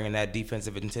faces and bringing that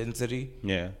defensive intensity.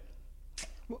 Yeah.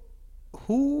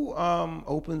 Who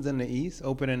opens in the East,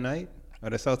 opening night? Are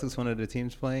the Celtics one of the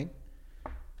teams playing?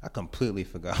 I completely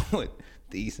forgot what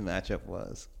the East matchup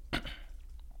was.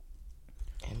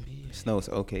 NBA. Snow's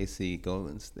OKC,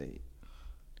 Golden State.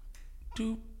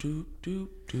 Doop, doop, doop,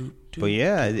 doop, doop. But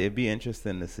yeah, it'd be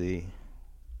interesting to see.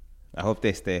 I hope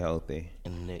they stay healthy.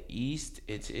 In the East,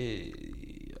 it is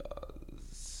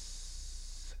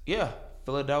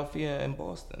Philadelphia and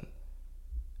Boston.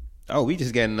 Oh, we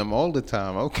just getting them all the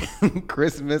time. Okay.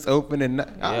 Christmas opening.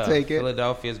 I'll take it.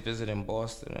 Philadelphia's visiting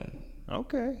Boston.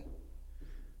 Okay.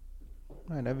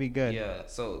 All right, that'd be good. Yeah,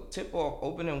 so tip-off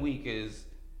opening week is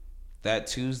that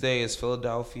Tuesday is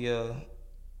Philadelphia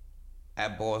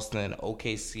at Boston,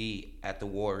 OKC at the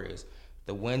Warriors.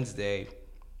 The Wednesday,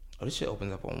 this shit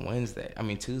opens up on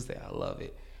Tuesday. I love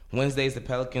it. Wednesday is the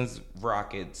Pelicans,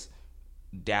 Rockets,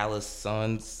 Dallas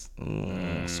Suns.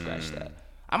 Scratch that.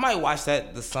 I might watch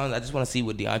that. The Suns. I just want to see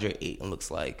what DeAndre Ayton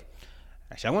looks like.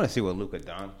 Actually, I want to see what Luka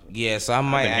Doncic. Yeah, so I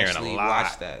might actually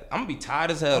watch that. I'm gonna be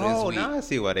tired as hell this week. Oh, now I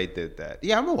see why they did that.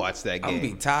 Yeah, I'm gonna watch that game. I'm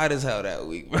gonna be tired as hell that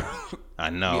week, bro. I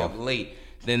know. Be up late.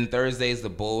 Then Thursday is the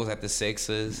Bulls at the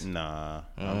Sixers. Nah,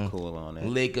 I'm cool on it.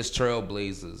 Lakers,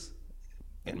 Trailblazers.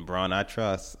 And Bron, I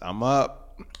trust. I'm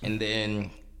up. And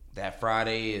then that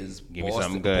Friday is Give me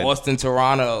something good. Boston,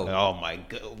 Toronto. Oh my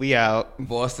God, we out.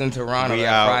 Boston, Toronto. We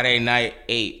that out. Friday night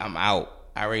 8. I'm out.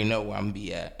 I already know where I'm gonna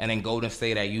be at. And then Golden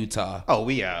State at Utah. Oh,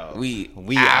 we out. We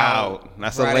out.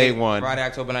 That's Friday, a late one. Friday,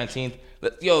 October 19th.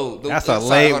 That's a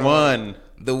late one.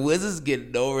 The Wizards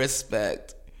get no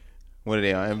respect. What are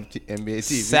they on NBA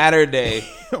TV? Saturday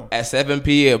at 7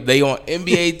 p.m. They on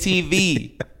NBA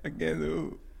TV. Against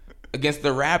who? Against the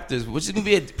Raptors, which is gonna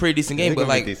be a pretty decent game. But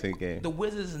like decent game. The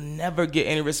Wizards never get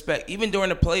any respect. Even during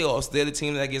the playoffs, they're the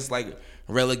team that gets like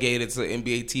relegated to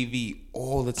NBA TV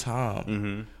all the time.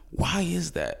 Mm-hmm. Why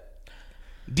is that?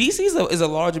 DC is a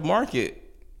larger market.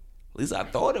 At least I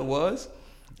thought it was.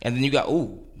 And then you got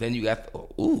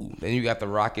the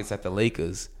Rockets at the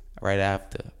Lakers right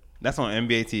after. That's on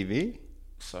NBA TV?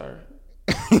 Sir.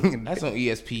 That's on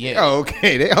ESPN. Oh,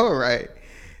 okay. They all right.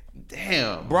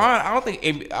 Damn. I don't think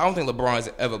LeBron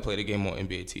has ever played a game on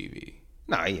NBA TV.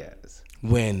 No, he has.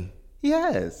 When? He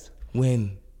has.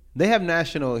 When? They have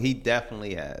national. He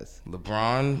definitely has.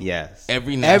 LeBron? Yes.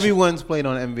 Everyone's played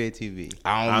on NBA TV.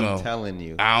 I'm telling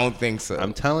you. I don't think so.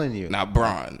 I'm telling you. Now,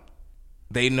 Bron,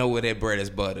 they know where their bread is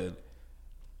buttered.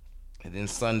 And then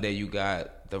Sunday, you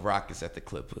got the Rockets at the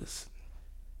Clippers.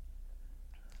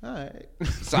 All right.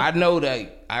 So I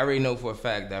already know for a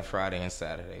fact that Friday and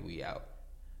Saturday we out.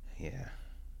 Yeah.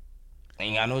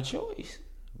 Ain't got no choice.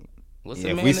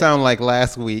 If we sound like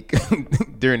last week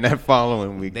during that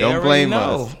following week, don't blame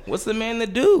us. What's the man to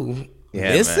do?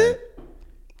 Yeah, listen.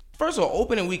 First of all,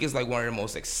 opening week is like one of the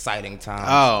most exciting times.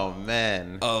 Oh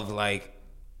man. Of like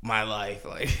my life,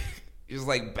 like it's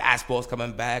like basketball's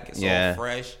coming back. It's all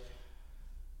fresh.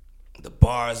 The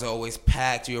bars are always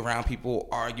packed. You're around people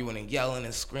arguing and yelling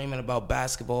and screaming about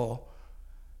basketball.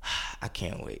 I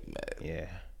can't wait, man. Yeah.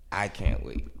 I can't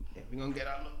wait. Yeah, we're gonna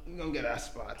get our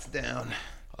spots down.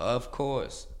 Of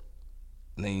course.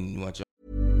 And then you want your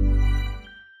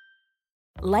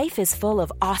Life is full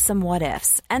of awesome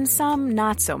what-ifs, and some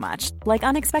not so much, like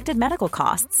unexpected medical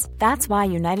costs. That's why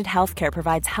United Healthcare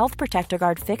provides Health Protector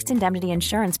Guard fixed indemnity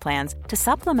insurance plans to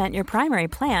supplement your primary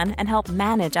plan and help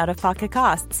manage out-of-pocket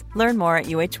costs. Learn more at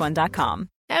uh1.com.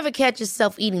 Ever catch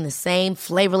yourself eating the same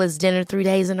flavorless dinner 3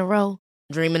 days in a row?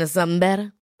 Dreaming of something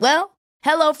better? Well,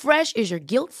 HelloFresh is your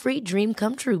guilt-free dream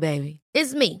come true, baby.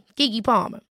 It's me, Keke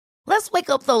Palmer. Let's wake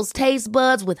up those taste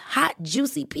buds with hot,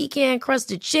 juicy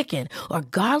pecan-crusted chicken or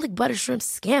garlic butter shrimp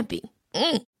scampi.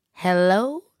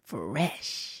 Hello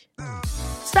Fresh.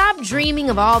 Stop dreaming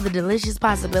of all the delicious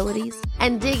possibilities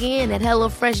and dig in at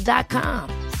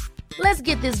HelloFresh.com. Let's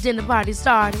get this dinner party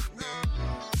started.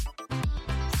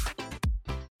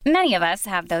 Many of us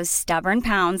have those stubborn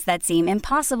pounds that seem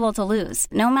impossible to lose,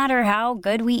 no matter how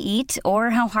good we eat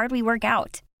or how hard we work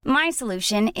out. My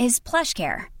solution is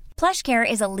PlushCare. PlushCare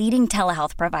is a leading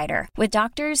telehealth provider with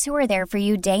doctors who are there for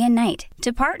you day and night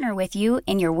to partner with you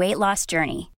in your weight loss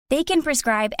journey. They can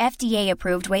prescribe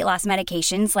FDA-approved weight loss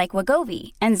medications like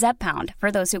Wegovy and Zepbound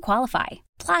for those who qualify.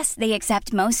 Plus, they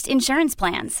accept most insurance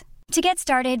plans. To get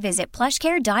started, visit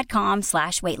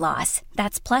plushcare.com/weightloss.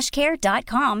 That's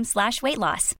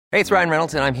plushcare.com/weightloss. Hey, it's Ryan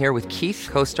Reynolds, and I'm here with Keith,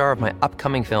 co-star of my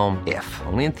upcoming film, If,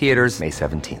 only in theaters May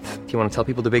 17th. Do you want to tell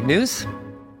people the big news?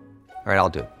 All right, I'll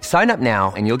do it. Sign up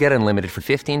now and you'll get unlimited for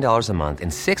 $15 a month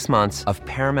and 6 months of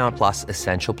Paramount Plus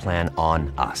Essential Plan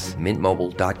on us.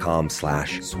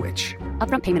 MintMobile.com/switch.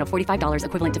 Upfront payment of $45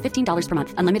 equivalent to $15 per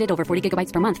month. Unlimited over 40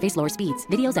 gigabytes per month. Face lower speeds.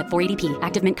 Videos at 480p.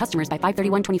 Active Mint customers by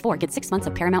 531.24 get 6 months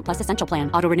of Paramount Plus Essential Plan.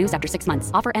 Auto renews after 6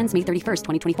 months. Offer ends May 31st,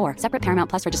 2024. Separate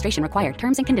Paramount Plus registration required.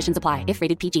 Terms and conditions apply if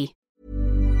rated PG.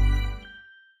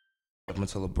 Up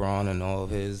until LeBron and all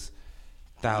of his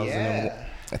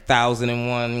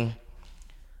 1,001.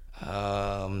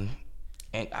 And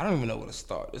I don't even know where to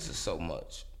start. This is so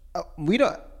much. I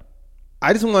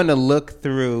just wanted to look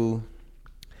through.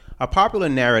 a popular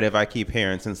narrative I keep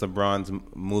hearing since LeBron's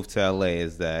moved to LA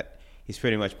is that he's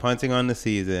pretty much punting on the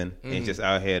season and just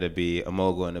out here to be a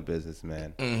mogul and a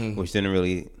businessman, which didn't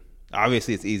really.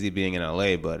 Obviously, it's easy being in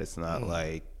LA, but it's not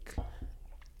like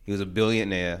he was a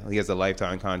billionaire. He has a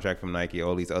lifetime contract from Nike,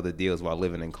 all these other deals while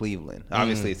living in Cleveland.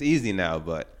 Obviously, it's easy now,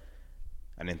 but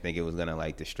I didn't think it was gonna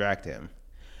like distract him.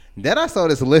 Then I saw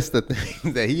this list of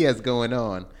things that he has going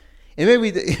on. It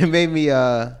made me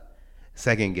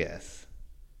second guess.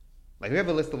 Like we have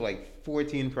a list of like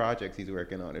 14 projects he's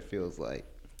working on. It feels like.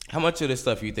 How much of this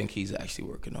stuff you think he's actually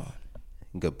working on?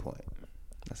 Good point.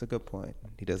 That's a good point.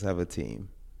 He does have a team.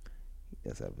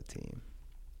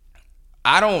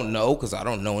 I don't know because I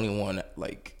don't know anyone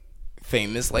like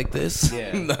famous like this.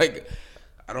 Yeah. Like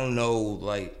I don't know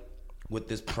like what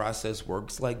this process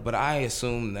works like, but I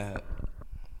assume that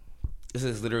this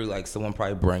is literally like someone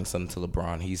probably brings something to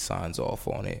LeBron, he signs off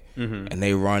on it, and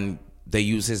they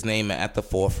use his name at the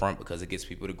forefront because it gets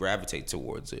people to gravitate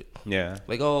towards it. Yeah.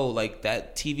 Like, oh, like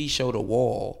that TV show The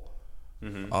Wall,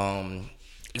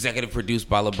 executive produced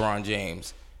by LeBron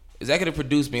James. Executive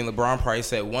produced mean LeBron probably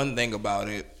said one thing about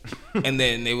it, and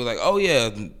then they were like, oh yeah,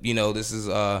 you know, this is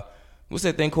what's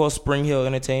that thing called? Spring Hill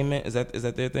Entertainment? Is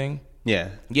that their thing? Yeah.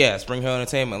 Yeah, Spring Hill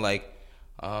Entertainment. Like,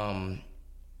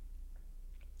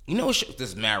 you know what show, this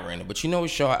is mad random, but you know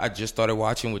what show I just started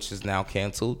watching, which is now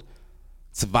canceled?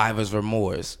 Survivor's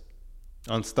Remorse.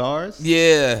 On Stars?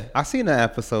 Yeah. I seen an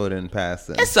episode in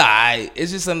passing. It's alright.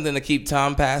 It's just something to keep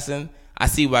time passing. I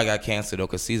see why I got canceled though,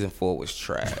 because season 4 was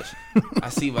trash. I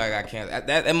see why I got canceled.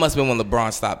 That must have been when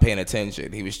LeBron stopped paying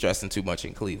attention. He was stressing too much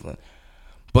in Cleveland.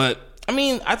 But I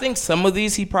mean, I think some of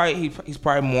these he's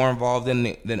probably more involved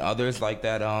in than others. Like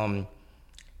that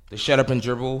the Shut Up and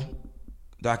Dribble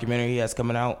documentary he has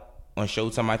coming out on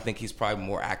Showtime. I think he's probably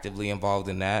more actively involved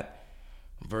in that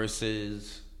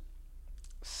versus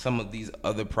some of these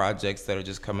other projects that are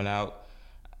just coming out.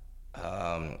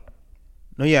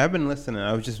 No, yeah, I've been listening.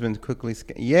 I've just been quickly.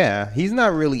 Yeah, he's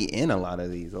not really in a lot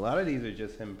of these. A lot of these are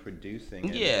just him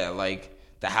producing. Yeah, like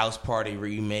the House Party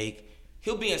remake.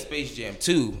 He'll be in Space Jam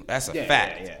 2. That's a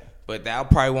fact. Yeah. But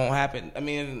that probably won't happen. I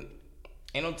mean,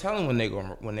 ain't no telling when they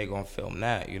gonna film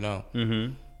that, you know.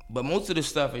 Mm-hmm. But most of the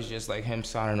stuff is just like him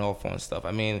signing off on stuff.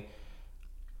 I mean,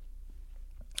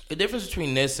 the difference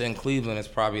between this and Cleveland is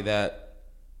probably that,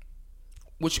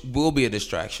 which will be a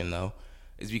distraction though,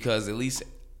 is because at least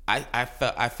I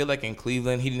feel like in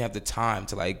Cleveland he didn't have the time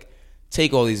to like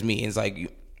take all these meetings.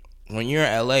 Like when you're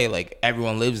in LA, like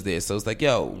everyone lives there, so it's like,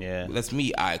 yo, let's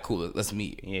meet. All right, cool, let's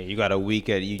meet. Yeah, you got a week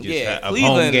at you just have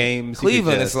home games.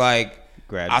 Cleveland, it's like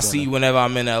I'll see you whenever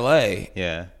I'm in LA.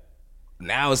 Yeah.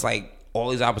 Now it's like all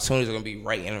these opportunities are gonna be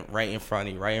right in front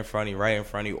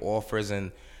of you, offers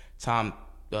and time.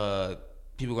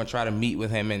 People are gonna try to meet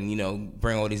with him and, you know,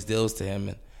 bring all these deals to him,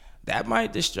 and that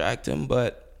might distract him.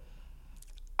 But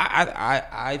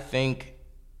I think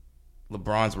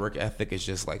LeBron's work ethic is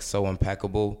just like so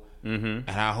impeccable, and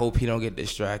I hope he don't get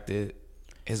distracted.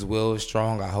 His will is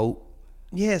strong. I hope.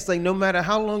 Yeah, it's like no matter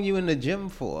how long you in the gym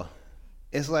for,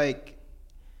 it's like,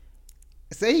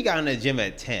 say he got in the gym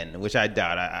at 10, which I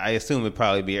doubt. I assume it'd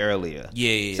probably be earlier.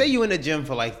 Yeah. Say you in the gym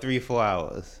for like 3-4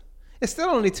 hours. It's still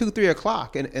only 2-3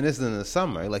 o'clock, and it's in the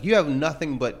summer. Like you have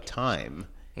nothing but time.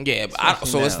 Yeah, but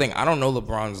so let's think. I don't know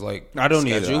LeBron's like I don't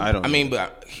schedule. Either. I don't. I mean,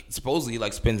 but supposedly he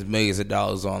like spends millions of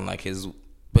dollars on like his.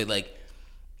 But like,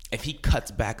 if he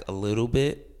cuts back a little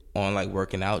bit on like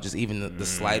working out, just even the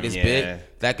slightest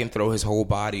bit, that can throw his whole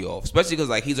body off. Especially because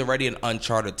like he's already in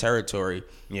uncharted territory.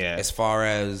 Yeah. As far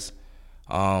as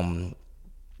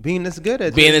being this good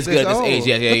at this age,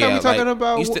 yeah. Look, I'm talking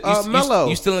about Melo.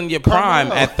 You still in your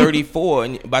prime at 34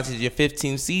 and about to your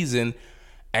 15th season.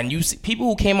 And you see people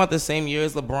who came out the same year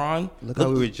as LeBron. Look how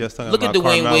we were just talking about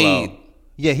Dwayne Carmelo. Wade.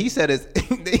 Yeah, he said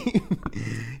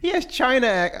he has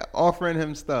China offering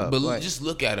him stuff. But just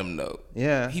look at him though.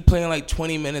 Yeah, he playing like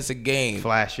 20 minutes a game.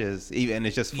 Flashes, even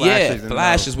it's just flashes. Yeah,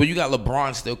 flashes. Where you got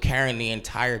LeBron still carrying the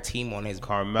entire team on his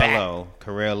Carmelo, back.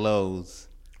 Career lows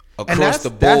across the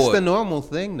board. That's the normal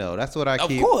thing though. That's what I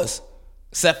keep. Of course,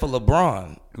 except for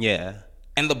LeBron. Yeah,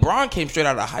 and LeBron came straight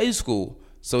out of high school.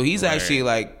 So he's actually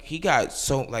like, he got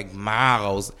so like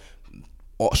miles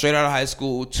straight out of high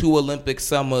school, 2 Olympic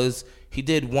summers. He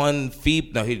did one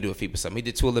FIBA. No, he didn't do a FIBA summer. He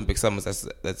did 2 Olympic summers.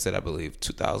 That's it, I believe.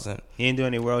 2000. He didn't do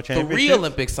any world championships? 3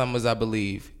 Olympic summers, I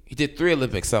believe. He did 3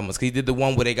 Olympic summers. He did the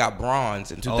one where they got bronze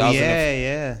in 2000. Oh,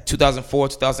 yeah. 2004,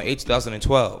 2008,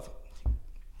 2012.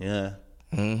 Yeah.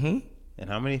 Mm-hmm. And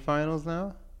how many finals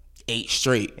now? 8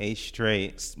 straight. 8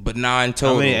 straight. But 9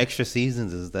 total. How many extra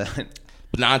seasons is that?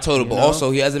 But non-total, but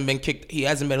also he hasn't been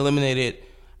eliminated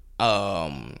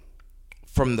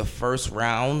from the first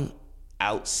round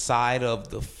outside of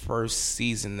the first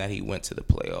season that he went to the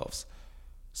playoffs.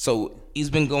 So he's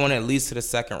been going at least to the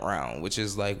second round, which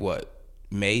is like what,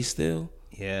 May still?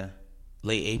 Yeah.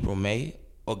 Late April, May?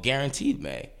 Or guaranteed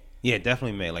May? Yeah,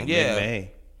 definitely May. Like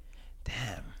mid-May.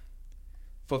 Damn.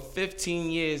 For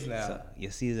 15 years now. So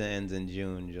your season ends in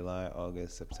June, July,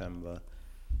 August, September.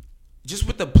 Just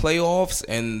with the playoffs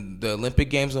and the Olympic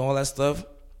Games and all that stuff,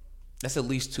 that's at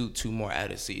least two more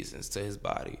added seasons to his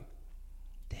body.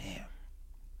 Damn.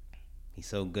 He's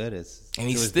so good. And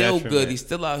he's still good. He's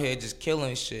still out here just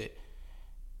killing shit.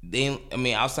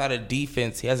 Outside of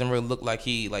defense, he hasn't really looked like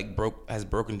he has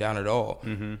broken down at all.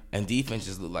 Mm-hmm. And defense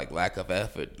just looked like lack of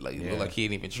effort. Like it looked like he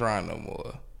ain't even trying no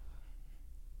more.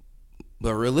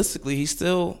 But realistically, he's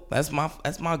still that's my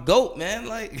GOAT, man.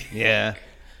 Like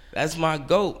that's my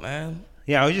GOAT, man.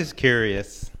 Yeah, I was just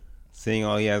curious, seeing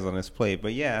all he has on his plate.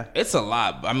 But yeah, it's a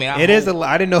lot. I mean, it is a lot.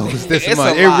 I didn't know it was this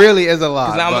much. It really is a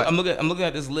lot. Because I'm looking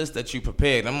at this list that you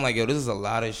prepared. I'm like, yo, this is a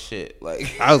lot of shit.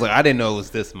 Like I was like, I didn't know it was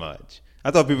this much.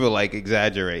 I thought people were like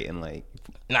exaggerating. Like,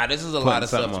 nah, this is a lot of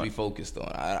stuff to be focused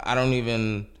on. I don't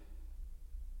even.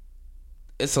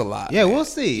 It's a lot. Yeah, man. We'll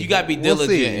see. You gotta be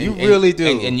diligent. You really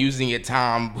do. And using your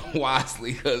time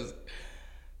wisely, because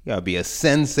you gotta be a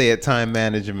sensei at time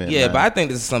management. Yeah, man. but I think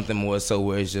this is something more so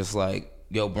where it's just like,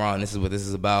 yo, Bron, this is what this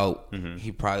is about. Mm-hmm.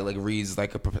 He probably like reads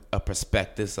like a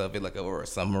prospectus of it, or a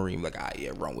summary, like,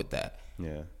 run with that.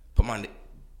 Yeah, put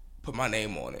my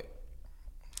name on it.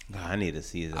 God, I need a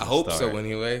season. I hope so.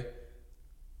 Anyway,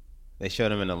 they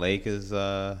showed him in the Lakers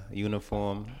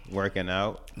uniform working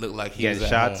out. Looked like he getting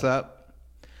shots up.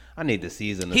 I need the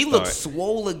season to start. He looks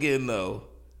swole again, though.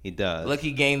 He does. Like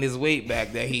he gained his weight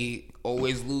back that he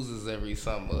always loses every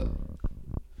summer.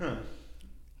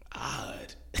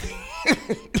 Odd.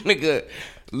 Nigga,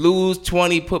 lose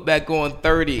 20, put back on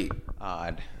 30.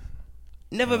 Odd.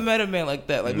 Never met a man like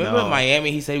that. Like, remember in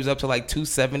Miami, he said he was up to like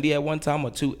 270 at one time,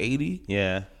 or 280?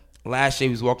 Yeah. Last year,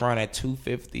 he was walking around at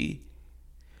 250.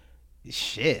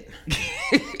 Shit.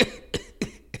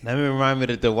 That remind me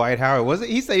of Dwight Howard. Was it?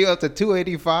 He said you up to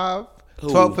 285,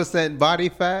 12% body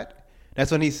fat. That's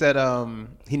when he said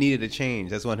he needed a change.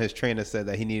 That's when his trainer said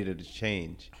that he needed a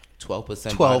change.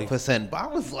 12%. 12%. I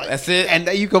was like, that's it. And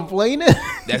you complaining?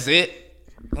 That's it.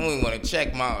 I don't even want to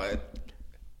check mine.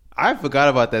 I forgot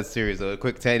about that series though. A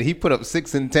quick 10. He put up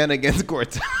 6 and 10 against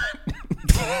Gortat.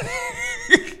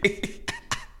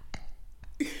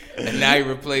 And now he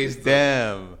replaced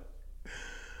them.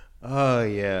 Oh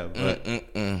yeah, but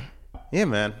yeah,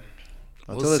 man.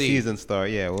 Until the season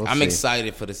starts, I'm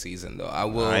excited for the season, though. I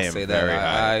will say that.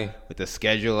 I with the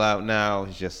schedule out now,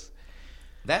 it's just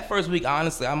that first week.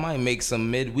 Honestly, I might make some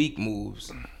midweek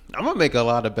moves. I'm gonna make a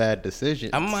lot of bad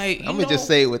decisions. I'm gonna just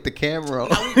say it with the camera.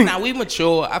 Now we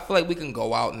mature. I feel like we can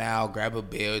go out now, grab a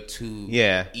beer or two,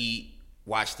 eat,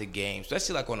 watch the game,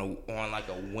 especially like on like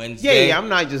a Wednesday. Yeah. I'm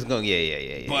not just going.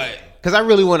 Yeah. But because I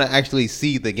really want to actually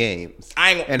see the games.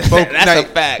 That's a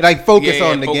fact. Like focus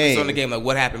on the game. Focus on the game, like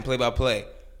what happened, play by play.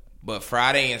 But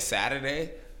Friday and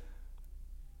Saturday,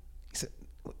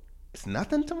 it's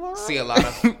nothing tomorrow.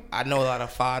 I know a lot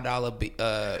of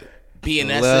 $5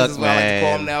 BNSs is what I like to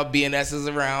call them now. BNSs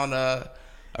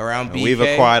around BK. We've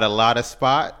acquired a lot of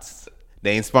spots.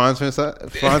 They ain't sponsoring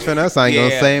us. I ain't gonna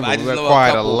say, but we've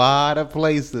acquired a lot of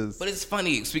places. But it's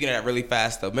funny, speaking of that really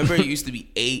fast though. Remember it used to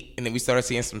be $8 and then we started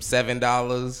seeing some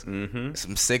 $7,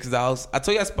 some $6. I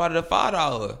told you I spotted a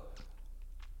 $5.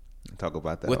 Talk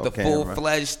about that with the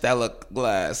full-fledged Stella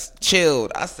glass,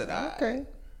 chilled. I said, okay.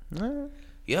 All right.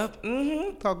 Yep.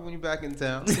 Talk when you're back in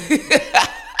town.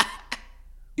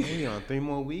 We on 3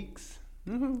 more weeks.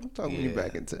 Talk when you're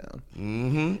back in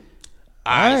town.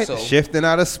 All right, so shifting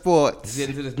out of sports. Let's get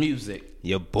into this music.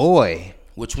 Your boy.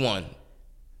 Which one?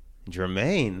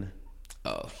 Jermaine.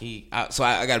 Oh, so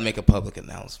I got to make a public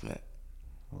announcement.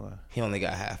 What? He only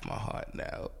got half my heart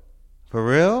now. For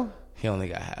real? He only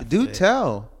got half. Do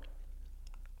tell.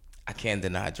 I can't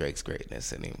deny Drake's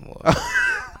greatness anymore.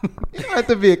 You don't have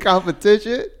to be a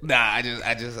competition. Nah,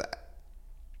 I just.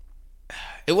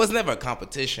 It was never a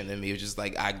competition to me. It was just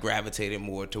like I gravitated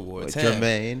more towards him.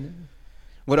 Jermaine.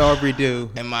 What Aubrey do?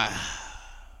 In my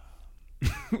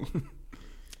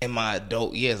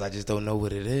adult years, I just don't know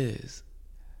what it is.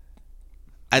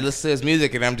 I listen to his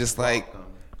music and I'm just like,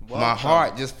 my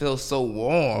heart just feels so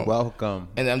warm. Welcome.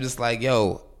 And I'm just like,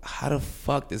 yo, how the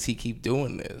fuck does he keep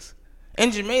doing this?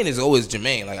 And Jermaine is always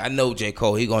Jermaine. Like, I know J.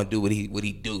 Cole, he gonna do what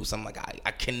he do. So I'm like,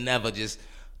 I can never just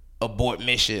abort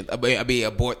mission.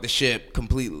 Abort the ship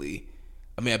completely.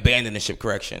 Abandon the ship,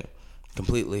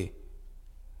 completely.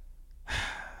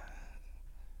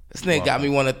 This nigga got me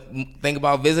want to think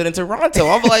about visiting Toronto.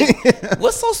 I'm like,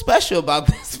 what's so special about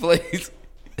this place?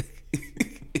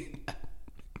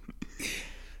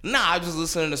 Nah, I was just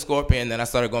listening to Scorpion, then I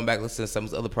started going back listening to some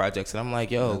of his other projects, and I'm like,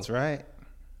 yo. That's right.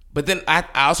 But then I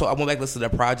went back to listen to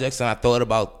the projects, and I thought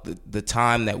about the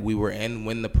time that we were in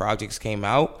when the projects came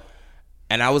out,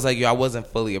 and I was like, yo, I wasn't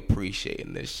fully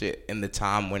appreciating this shit in the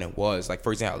time when it was. Like,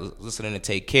 for example, I was listening to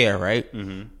Take Care, right?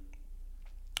 Mm-hmm.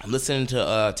 I'm listening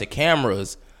to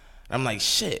Cameras, and I'm like,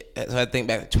 shit. So I think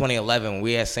back to 2011 when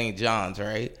we had St. John's,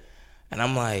 right? And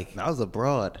I'm like, I was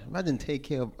abroad. Imagine Take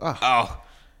Care. Oh,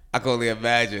 I can only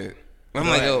imagine. I'm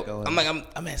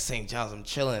at St. John's. I'm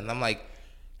chilling. I'm like,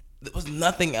 there was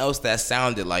nothing else that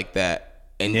sounded like that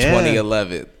in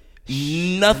 2011.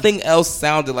 Nothing else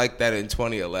sounded like that in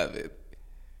 2011.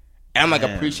 And I'm like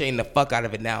appreciating the fuck out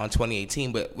of it now in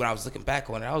 2018. But when I was looking back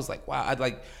on it, I was like, wow. I'd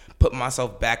like put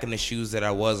myself back in the shoes that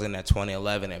I was in at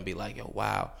 2011 and be like, yo,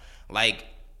 wow. Like,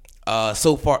 not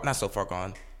So Far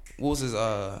Gone. What was his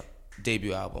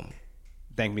debut album?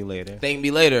 Thank Me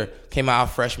Later came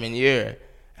out freshman year,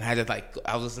 and I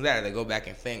was listening to that, and I go back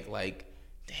and think like,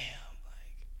 damn, like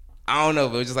I don't know,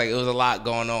 but it was just like it was a lot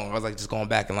going on. I was like just going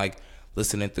back and like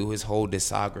listening through his whole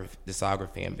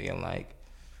discography and being like,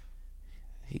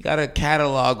 he got a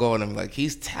catalog on him, like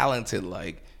he's talented,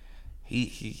 like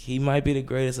he might be the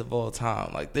greatest of all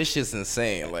time. Like this shit's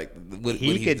insane. Like what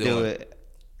he could do it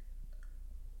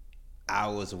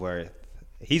hours worth.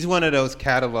 He's one of those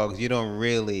catalogs you don't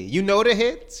really, you know the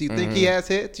hits. You think he has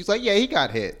hits. He's like, yeah, he got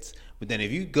hits. But then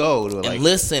if you go to like, and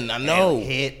listen, I know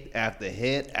hit after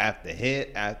hit after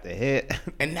hit after hit.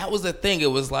 And that was the thing.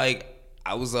 It was like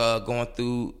I was going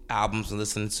through albums and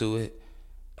listening to it,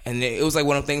 and it was like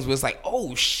one of the things where it's like,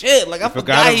 oh shit, like I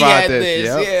forgot he had this.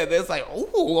 Yep. Yeah, it's like,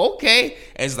 oh, okay,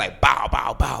 and it's like bow,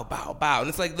 bow, bow, bow, bow, and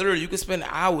it's like literally you could spend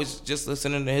hours just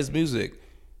listening to his music,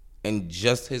 and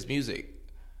just his music.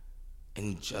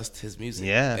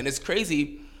 Yeah. And it's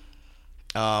crazy.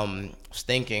 I was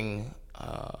thinking,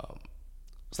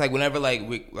 it's like whenever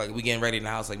we getting ready in the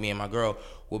house, like me and my girl,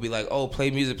 we'll be like, oh, play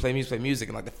music. And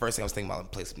like the first thing I was thinking about,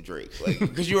 play some Drake. Like,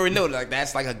 because you already know that, like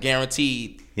that's like a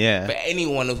guaranteed, for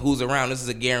anyone who's around, this is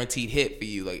a guaranteed hit for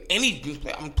you. Like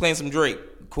I'm playing some Drake,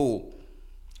 cool.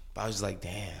 But I was just like,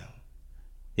 damn.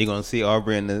 You gonna see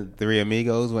Aubrey and the Three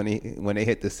Amigos when they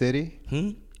hit the city?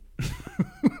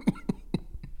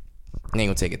 I ain't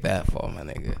gonna take it that far, my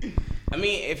nigga. I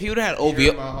mean, if he would have had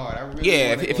OVO,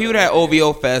 if he would have had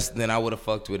OVO Fest, then I would have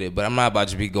fucked with it. But I'm not about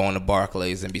to be going to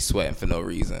Barclays and be sweating for no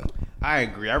reason. I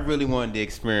agree. I really wanted the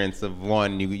experience of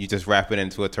one. You just wrap it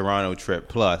into a Toronto trip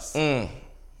plus. You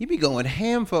be going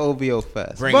ham for OVO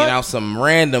Fest, bringing out some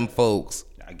random folks.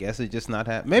 I guess it's just not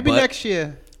happening. Maybe next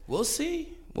year. We'll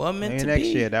see. What meant to next be.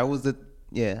 Year. That was the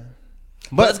But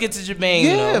let's get to Jermaine.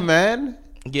 Yeah, man.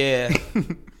 Yeah.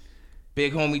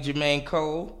 Big homie Jermaine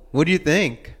Cole. What do you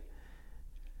think?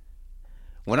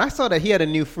 When I saw that he had a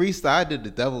new freestyle, I did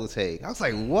the double take. I was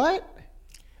like, what?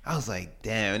 I was like,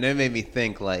 damn. And that made me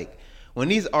think, like, when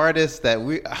these artists that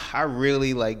I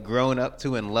really, like, grown up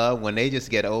to and love, when they just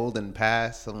get old and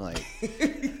pass, I'm like,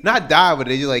 not die, but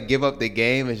they just, like, give up the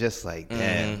game. It's just like,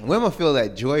 damn. Where am I feel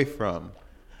that joy from?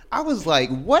 I was like,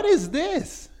 what is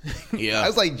this? Yeah. I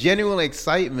was like, genuine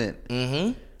excitement.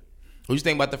 Mm-hmm. What you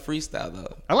think about the freestyle,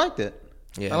 though? I liked it.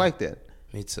 Yeah. I liked it.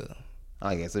 Me too.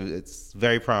 I guess it's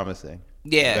very promising.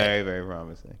 Yeah. Very, very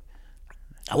promising.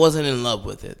 I wasn't in love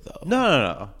with it, though.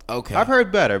 No. Okay. I've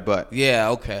heard better, but yeah,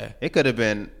 okay. It could have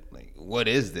been like, what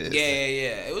is this?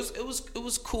 Yeah. It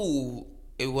was cool.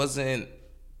 It wasn't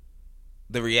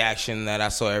the reaction that I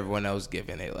saw everyone else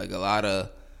giving it. Like a lot of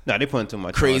they putting too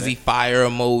much crazy fire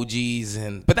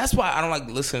emojis, but that's why I don't like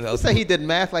listening to those. He did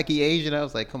math like he Asian. I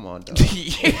was like, come on, dog.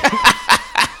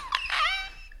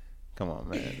 Come on,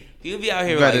 man. He'll be out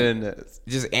here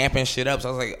just amping shit up. So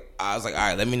I was like, all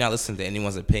right, let me not listen to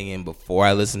anyone's opinion before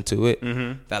I listen to it.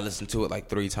 I listened to it like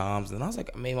 3 times, and I was like,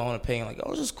 I made my own opinion. Like,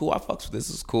 oh, this is cool. I fucks with this.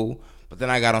 This is cool. But then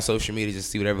I got on social media just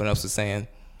to see what everyone else was saying.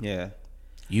 Yeah,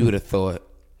 you would have thought.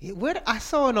 I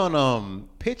saw it on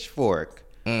Pitchfork.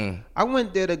 I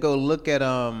went there to go look at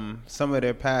some of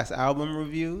their past album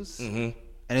reviews, and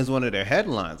it's one of their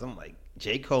headlines. I'm like,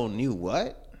 J. Cole knew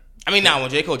what? I mean, now when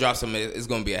J. Cole drops something, it's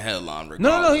going to be a headline regardless.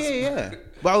 No, yeah.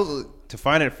 But to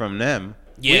find it from them.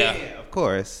 Yeah, of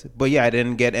course. But yeah, I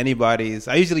didn't get anybody's.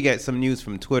 I usually get some news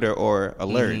from Twitter or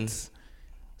alerts.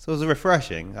 So it was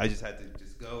refreshing. I just had to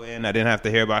just go in. I didn't have to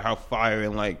hear about how fire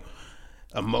and like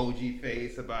emoji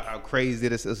face, about how crazy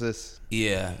this is.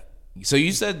 Yeah. So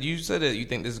you said that you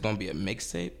think this is going to be a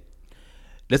mixtape?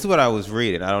 This is what I was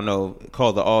reading. I don't know,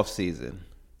 called The Off Season.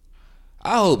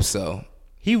 I hope so.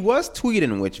 He was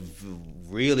tweeting, which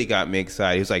really got me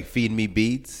excited. He was like, feed me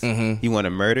beats. He want to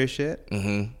murder shit.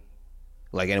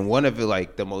 Like, and one of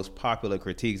the most popular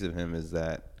critiques of him is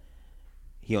that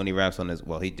he only raps on his,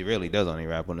 well, he really does only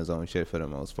rap on his own shit for the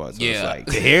most part. So it's like,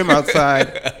 to hear him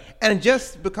outside, and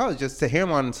just to hear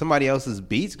him on somebody else's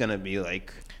beat's gonna be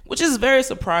like. Which is very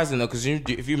surprising though, because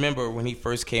if you remember when he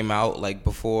first came out, like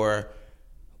before,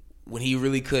 when he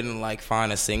really couldn't like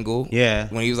find a single. Yeah.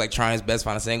 When he was like trying his best to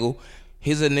find a single,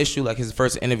 his initial, like his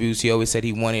first interviews, he always said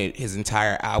he wanted his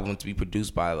entire album to be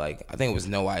produced by like, I think it was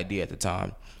No ID at the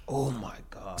time. Oh my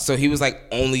God. So he was like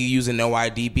only using No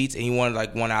ID beats, and he wanted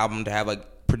like one album to have like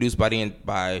produced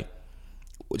by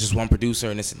just one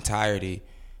producer in its entirety.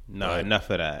 No, but enough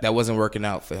of that. That wasn't working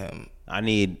out for him. I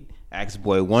need Axe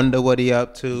Boy Wonder, what he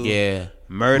up to? Yeah.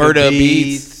 Murder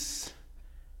Beats.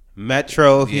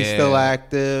 Metro, if he's still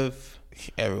active.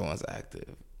 Everyone's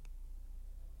active.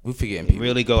 We forgetting people.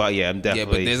 Really go out, yeah, I'm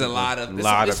definitely. Yeah, but there's a lot of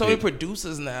there's so many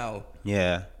producers now.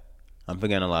 Yeah. I'm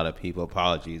forgetting a lot of people.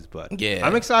 Apologies, but yeah,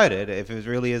 I'm excited if it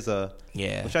really is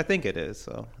which I think it is.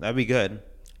 So that'd be good.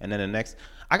 And then the next,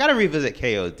 I gotta revisit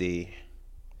KOD.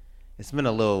 It's been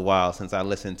a little while since I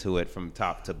listened to it from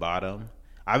top to bottom.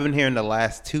 I've been hearing the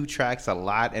last 2 tracks a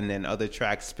lot, and then other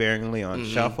tracks sparingly on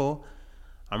shuffle.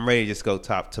 I'm ready to just go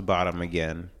top to bottom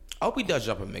again. I hope he does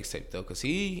drop a mixtape though, because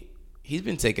he's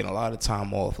been taking a lot of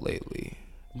time off lately.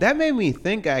 That made me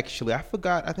think. Actually, I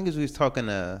forgot. I think as we was talking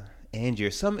to Angie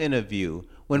or some interview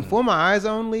when For My Eyes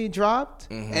Only dropped,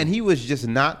 and he was just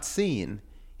not seen.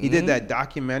 He did that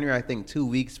documentary, I think 2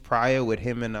 weeks prior, with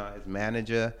him and his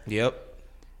manager. Yep.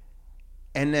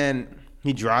 And then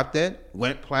he dropped it,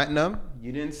 went platinum.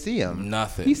 You didn't see him.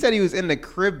 Nothing. He said he was in the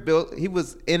crib he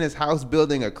was in his house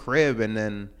building a crib, and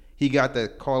then he got the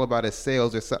call about his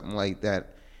sales or something like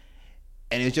that.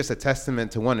 And it's just a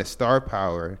testament to his star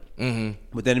power.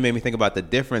 But then it made me think about the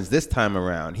difference this time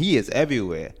around. He is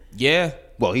everywhere. Yeah.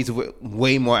 Well, he's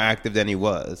way more active than he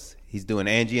was. He's doing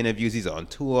Angie interviews. He's on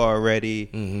tour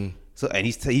already. So, and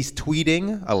he's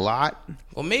tweeting a lot.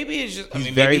 Well, maybe it's just he's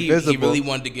very visible. He really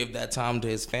wanted to give that time to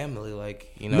his family.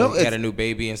 Like, he had a new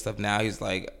baby and stuff. Now he's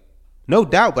like, no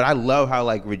doubt. But I love how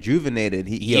like rejuvenated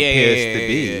he appears to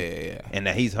be, and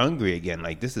that he's hungry again.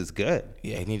 Like, this is good.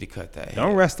 Yeah, he need to cut that.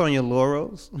 Don't rest on your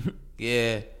laurels.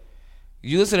 Yeah.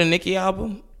 You listen to Nicki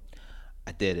album?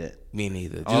 I didn't. Me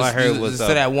neither. All I heard was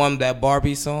that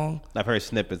Barbie song. I've heard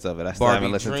snippets of it. I still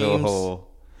haven't listened to a whole.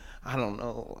 I don't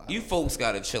know. You folks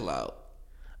gotta chill out.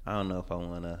 I don't know if I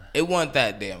wanna. It wasn't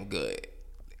that damn good.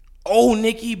 Oh,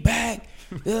 Nicki back.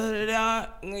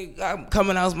 I'm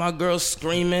coming out, my girl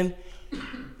screaming.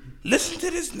 Listen to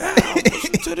this now.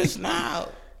 Listen to this now.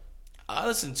 I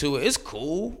listen to it. It's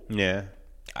cool. Yeah.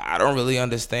 I don't really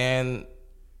understand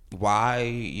why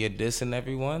you're dissing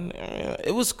everyone.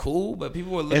 It was cool, but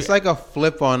people were. It's like a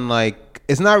flip on like.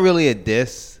 It's not really a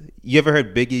diss. You ever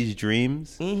heard Biggie's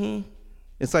Dreams?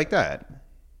 It's like that.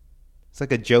 It's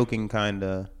like a joking kind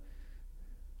of.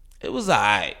 It was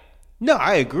alright. No,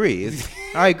 I agree.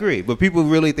 I agree, but people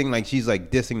really think like she's like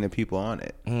dissing the people on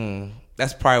it.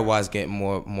 That's probably why it's getting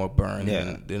more burn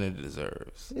than it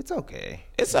deserves. It's okay.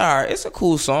 It's alright. It's a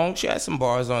cool song. She had some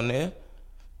bars on there.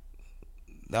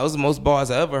 That was the most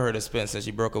bars I ever heard her spit since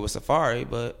she broke up with Safari.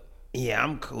 But yeah,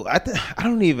 I'm cool. I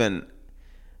don't even.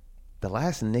 The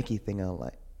last Nicki thing I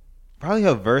like. Probably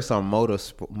her verse on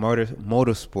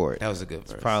Motorsport. That was a good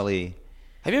verse. Probably.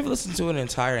 Have you ever listened to an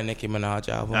entire Nicki Minaj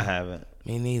album? I haven't.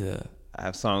 Me neither. I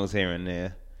have songs here and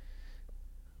there.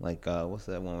 Like, what's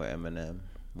that one with Eminem?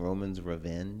 Roman's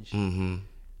Revenge. She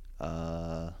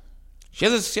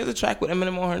has a track with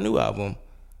Eminem on her new album.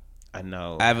 I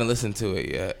know. I haven't listened to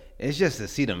it yet. It's just to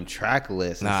see them track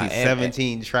lists and see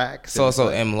 17 tracks. So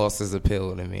M lost his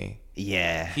appeal to me.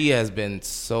 Yeah. He has been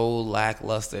so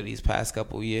lackluster these past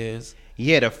couple years.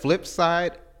 Yeah, the flip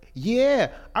side.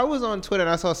 Yeah. I was on Twitter and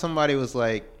I saw somebody was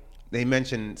like, somebody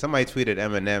tweeted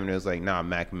Eminem and it was like, nah,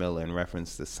 Mac Miller in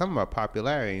reference to some of our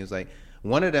popularity. He was like,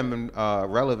 one of them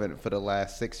relevant for the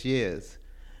last 6 years.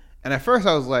 And at first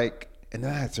I was like, and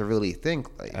then I had to really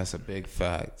think. Like, that's a big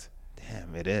fact.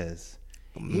 Damn, it is.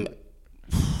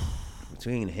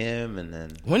 Between him and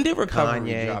then when did Recovery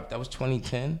Kanye drop? That was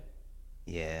 2010.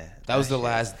 Yeah, that was the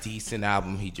last decent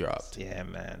album he dropped. Yeah,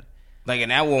 man. Like, and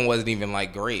that one wasn't even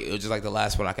like great. It was just like the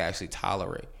last one I could actually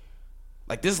tolerate.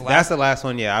 Like this. That's the last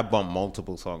one. Yeah, I bumped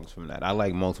multiple songs from that. I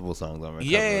like multiple songs on Recovery.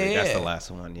 Yeah. That's the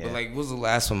last one. Yeah. But like, what was the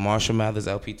last one? Marshall Mathers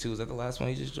LP2. Is that the last one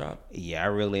he just dropped? Yeah, I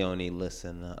really only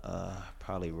listen to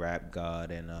probably Rap God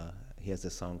and he has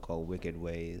this song called Wicked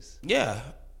Ways. Yeah.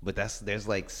 But there's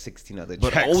like 16 other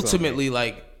tracks. But ultimately, on it.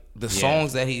 like the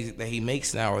songs that he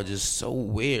makes now are just so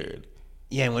weird.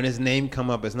 Yeah, when his name come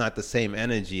up, it's not the same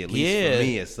energy. At least for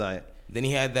me, it's like. Then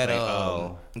he had that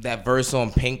that verse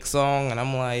on Pink song, and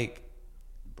I'm like,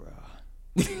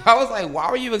 bruh. I was like, why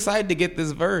were you excited to get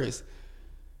this verse?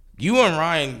 You and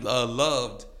Ryan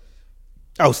loved.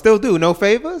 Oh, still do No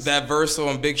Favors? That verse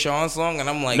on Big Sean's song, and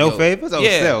I'm like, No Favors? Oh,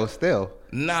 yeah. Still.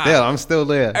 Nah. Still, I'm still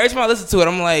there. Every time I listen to it,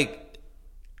 I'm like,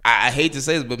 I hate to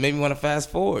say this, but maybe want to fast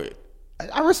forward.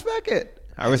 I respect it.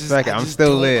 I'm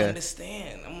still there. I don't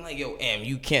understand. I'm like, yo, Em,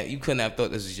 you couldn't have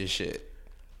thought this was your shit.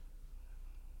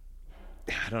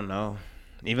 I don't know.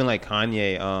 Even like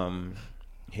Kanye,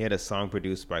 he had a song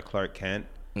produced by Clark Kent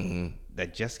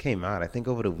that just came out, I think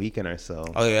over the weekend or so.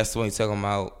 Oh, yeah, that's the one you're talking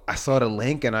about. I saw the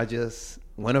link and I just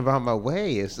went about my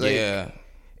way. It's like,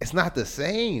 it's not the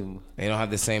same. They don't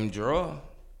have the same draw.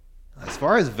 As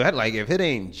far as like if it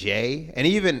ain't Jay, and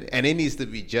it needs to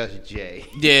be just Jay.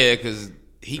 Yeah, because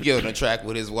he get on a track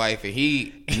with his wife and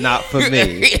he... Not for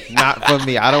me. Not for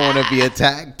me. I don't want to be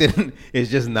attacked.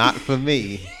 It's just not for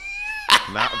me.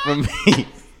 Not for me.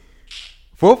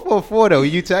 444 though,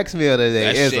 you text me the other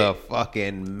day, is a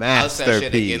fucking masterpiece. I was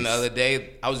that shit again the other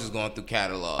day. I was just going through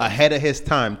catalog. Ahead of his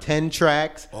time. 10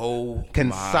 tracks. Oh,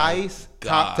 concise,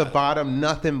 top to bottom,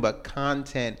 nothing but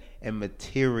content and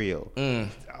material. I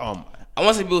want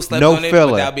to say people slept on it,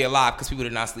 but that'd be a lie because people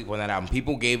did not sleep on that album.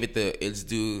 People gave it its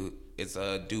due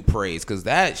praise because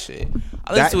that shit.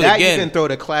 I listened to it again. You can throw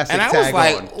the classic tag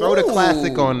on. Throw the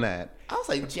classic on that. I was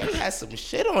like, Jay has some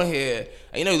shit on here.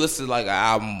 And you know, you listen to like an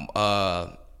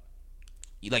album,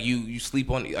 you sleep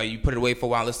on, you put it away for a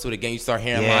while, listen to it again, you start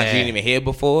hearing lines you didn't even hear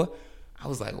before. I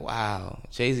was like, wow,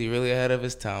 Jay-Z really ahead of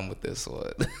his time with this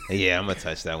one. Yeah, I'm gonna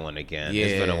touch that one again. Yeah.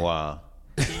 It's been a while.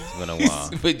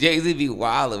 But Jay-Z be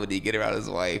wild when he get around his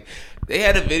wife. They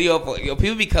had a video for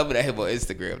people be coming at him on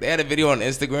Instagram. They had a video on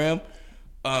Instagram.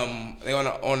 They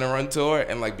on the run tour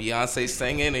and like Beyonce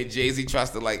singing and Jay-Z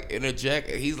tries to like interject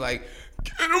and he's like,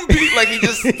 get him beat, like he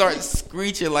just starts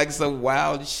screeching like some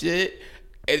wild shit.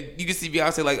 And you can see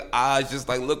Beyonce like eyes just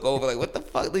like look over like, what the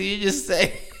fuck did you just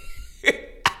say?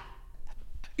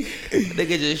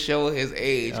 Nigga just show his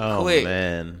age quick. Oh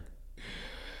man.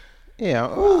 Yeah,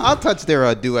 I'll touch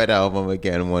their duet album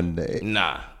again one day.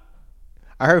 Nah.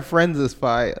 I heard Friends is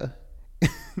fire.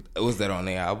 Was that on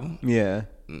the album? Yeah.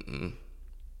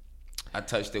 I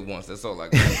touched it once. That's all I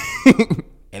got.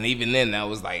 And even then, that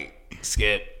was like,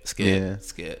 skip. All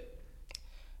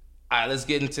right, let's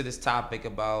get into this topic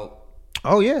about...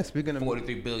 Oh, yeah, speaking of...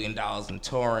 $43 billion in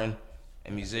touring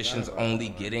and musicians only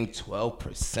getting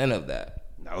 12% of that.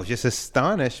 I was just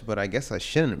astonished, but I guess I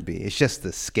shouldn't be. It's just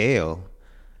the scale.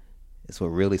 It's what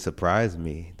really surprised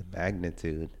me, the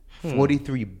magnitude.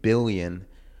 43 billion,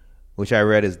 which I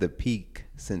read is the peak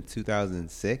since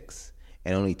 2006,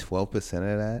 and only 12%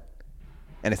 of that.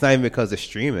 And it's not even because of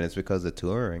streaming, it's because of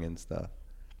touring and stuff.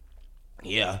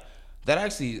 Yeah. That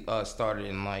actually started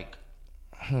in like,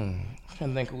 I'm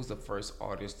trying to think who was the first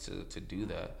artist to do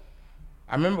that.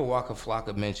 I remember Waka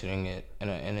Flocka mentioning it in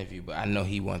an interview, but I know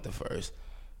he wasn't the first.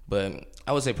 But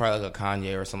I would say probably like a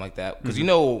Kanye or something like that. Because you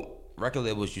know, record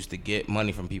labels used to get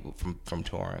money from people from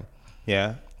touring.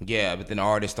 Yeah. Yeah, but then the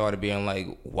artists started being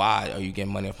like, why are you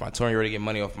getting money off my touring? You already get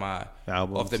money off my the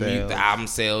album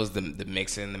sales, the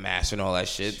mixing, the master, and all that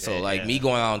shit. So like me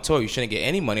going out on tour, you shouldn't get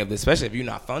any money of this, especially if you're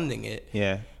not funding it.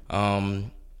 Yeah.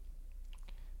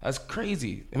 That's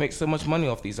crazy. They make so much money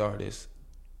off these artists.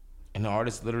 And the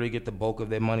artists literally get the bulk of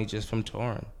their money just from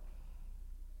touring.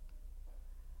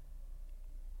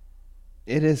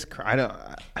 It is. I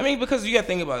mean, because you got to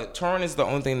think about it. Touring is the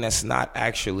only thing that's not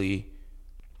actually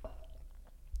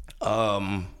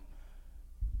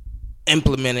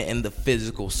implemented in the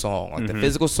physical song. Like the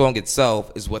physical song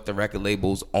itself is what the record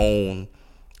labels own,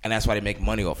 and that's why they make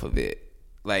money off of it.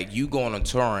 Like you going on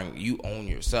touring, you own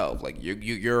yourself. Like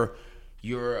you're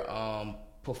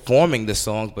performing the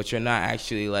songs, but you're not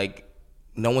actually like,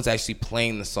 no one's actually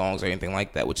playing the songs or anything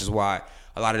like that, which is why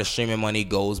a lot of the streaming money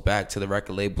goes back to the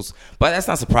record labels. But that's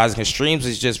not surprising because streams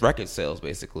is just record sales,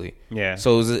 basically. Yeah.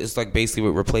 So it's like basically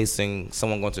replacing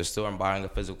someone going to the store and buying a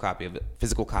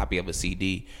physical copy of a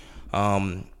CD.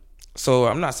 So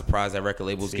I'm not surprised that record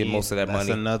labels get most of that money. That's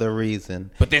another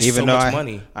reason. But there's so much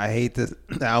money. I hate the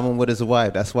album with his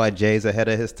wife. That's why Jay's ahead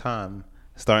of his time.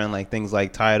 Starting like things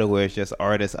like Tidal, where it's just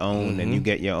artist owned and you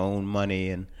get your own money,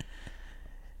 and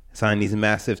sign these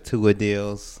massive tour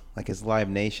deals. Like his Live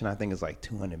Nation, I think it's like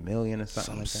 $200 million or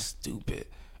something like that. Stupid.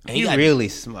 And he really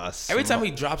smart. Every time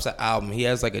he drops an album, he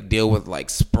has like a deal with like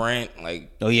Sprint.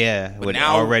 Like, oh yeah, with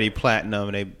now, already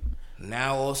platinum.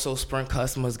 Now also Sprint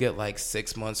customers get like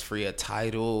 6 months free of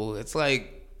Tidal. It's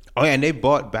like, oh yeah, and they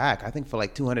bought back. I think for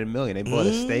like $200 million, they bought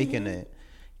a stake in it.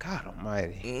 God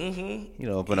Almighty. You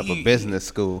know, open up a business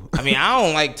school. I mean, I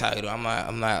don't like Tidal.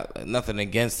 I'm not nothing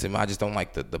against him. I just don't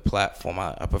like the platform.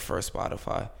 I prefer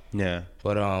Spotify. Yeah,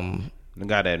 but you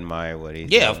gotta admire what he's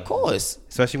doing. Of course.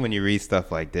 Especially when you read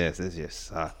stuff like this, it just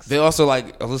sucks. They also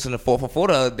I was listening to 444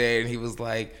 the other day, and he was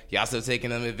like, "Y'all still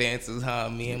taking them advances, huh?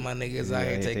 Me and my niggas out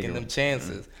here taking them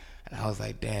chances." And I was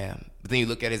like, "Damn." But then you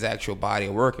look at his actual body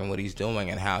of work and what he's doing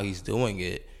and how he's doing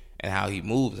it and how he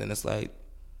moves, and it's like,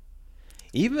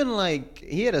 even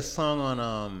he had a song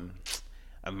on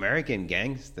American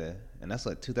Gangster, and that's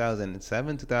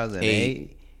 2007,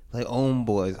 2008. Like, own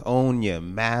boys, own your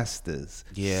masters,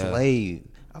 slave.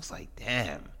 I was like,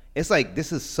 damn. It's like,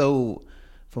 this is so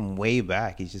from way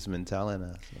back. He's just been telling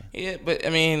us. Yeah, but I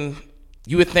mean,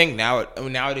 you would think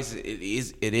nowadays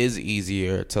it is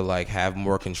easier to have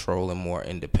more control and more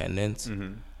independence.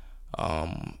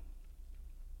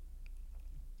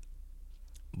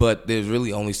 But there's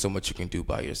really only so much you can do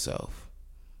by yourself.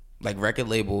 Record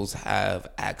labels have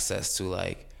access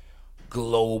to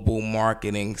global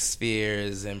marketing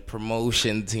spheres and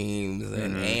promotion teams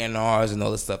and A&Rs and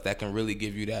all this stuff that can really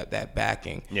give you that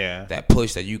backing, that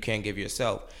push that you can't give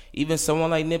yourself. Even someone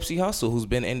like Nipsey Hussle, who's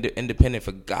been independent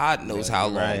for God knows how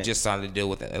long, just signed a deal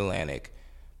with Atlantic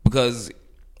because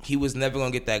he was never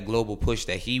going to get that global push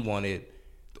that he wanted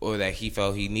or that he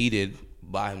felt he needed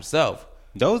by himself.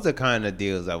 Those are kind of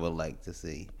deals I would like to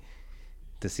see.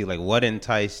 What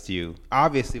enticed you.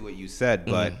 Obviously what you said,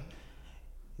 but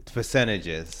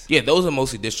percentages. Yeah, those are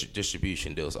mostly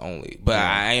distribution deals only. But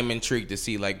I am intrigued to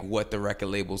see what the record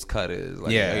label's cut is.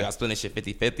 Y'all splitting shit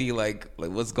 50-50? Like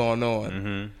what's going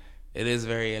on? It is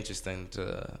very interesting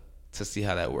to see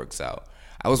how that works out.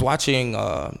 I was watching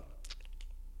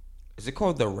is it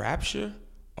called The Rapture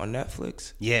on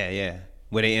Netflix? Yeah.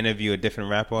 Where they interview a different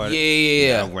rap artist?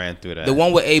 Yeah. I ran through that. The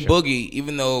one with A Boogie,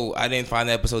 even though I didn't find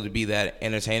the episode to be that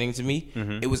entertaining to me,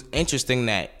 it was interesting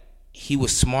that he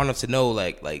was smart enough to know,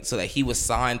 so that he was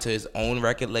signed to his own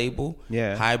record label,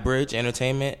 High Bridge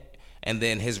Entertainment, and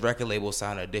then his record label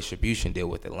signed a distribution deal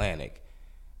with Atlantic.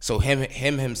 So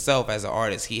him himself as an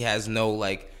artist, he has no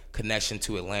connection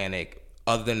to Atlantic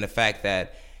other than the fact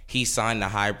that he signed to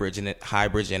High Bridge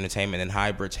Entertainment, and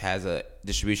High Bridge has a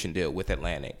distribution deal with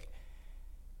Atlantic.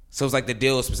 So it's the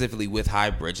deal is specifically with High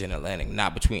Bridge and Atlantic,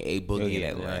 not between A Boogie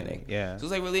and Atlantic. Yeah. So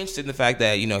it's really interesting the fact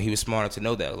that he was smart enough to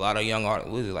know that a lot of young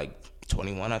artists, what is it,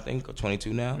 21 I think or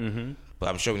 22 now. But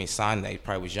I'm sure when he signed that he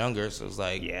probably was younger. So it's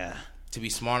to be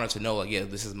smart enough to know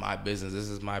this is my business, this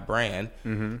is my brand.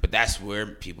 But that's where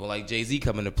people like Jay-Z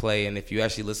come into play. And if you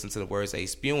actually listen to the words that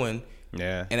he's spewing,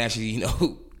 and actually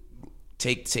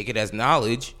take it as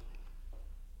knowledge,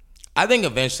 I think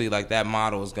eventually that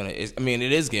model is it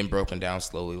is getting broken down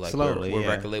slowly. Where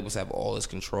record labels have all this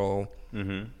control. I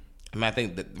mean, I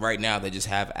think that right now they just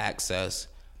have access.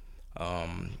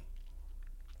 Probably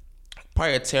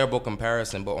a terrible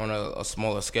comparison, but on a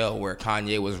smaller scale, where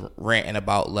Kanye was ranting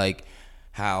about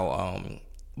how how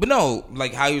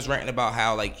he was ranting about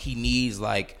how he needs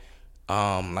a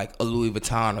Louis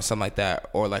Vuitton or something like that,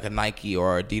 or a Nike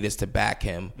or Adidas to back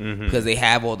him because they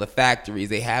have all the factories,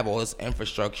 they have all this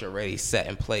infrastructure already set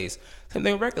in place. Same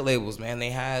thing with record labels, man.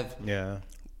 They have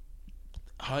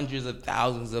hundreds of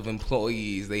thousands of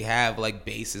employees. They have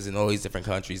bases in all these different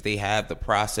countries. They have the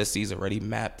processes already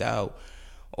mapped out.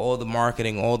 All the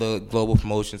marketing, all the global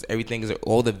promotions, everything is,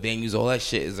 all the venues, all that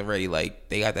shit is already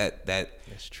they got that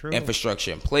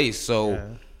infrastructure in place.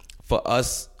 So for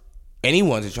us,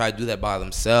 anyone to try to do that by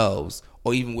themselves,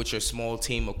 or even with your small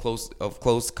team of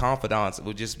close confidants, it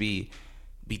would just be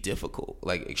difficult,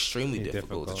 extremely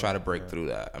difficult to try to break through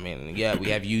that. I mean, we have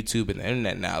YouTube and the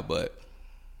internet now, but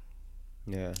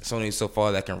it's only so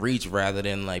far that can reach. Rather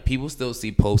than people still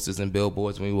see posters and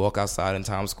billboards when we walk outside in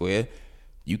Times Square.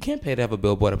 You can't pay to have a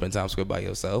billboard up in Times Square by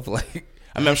yourself.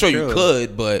 I'm sure you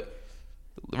could, but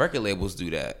the record labels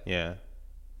do that. Yeah,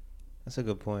 that's a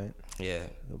good point. Yeah,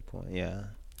 good point. Yeah.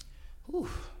 Whew.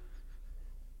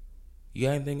 You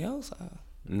got anything else?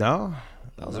 No.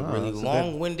 That was a really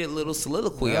long-winded little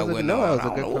soliloquy I went on. I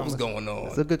don't know what was going on.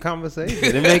 It's a good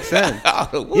conversation. It makes sense.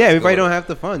 Everybody don't have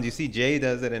the funds. You see Jay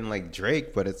does it in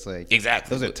Drake, but it's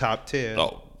exactly those are top tier.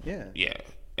 Oh, yeah.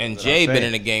 And Jay been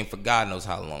in the game for God knows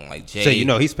how long. Jay,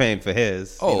 so he's paying for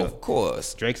his. Oh, of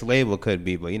course. Drake's label could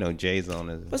be, but Jay's on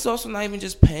it. But it's also not even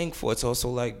just paying for it. It's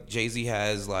also Jay-Z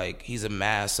has he's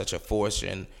amassed such a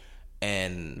fortune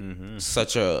and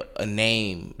such a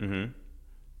name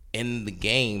in the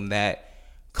game that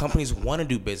companies want to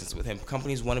do business with him.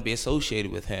 Companies want to be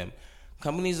associated with him.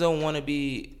 Companies don't want to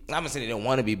be, I'm not saying they don't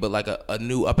want to be, but a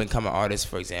new up and coming artist,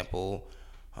 for example,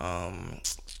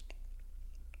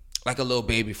 like a Lil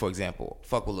Baby, for example.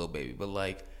 Fuck with Lil Baby, but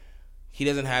like he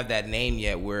doesn't have that name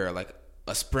yet where like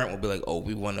a Sprint will be like, oh,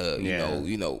 we want to,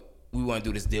 you know, we want to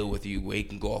do this deal with you where he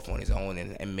can go off on his own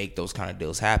and make those kind of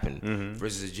deals happen.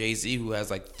 Versus Jay-Z, who has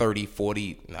like 30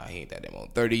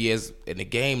 years in the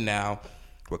game now,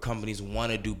 where companies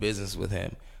want to do business with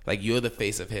him. Like, you're the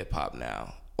face of hip hop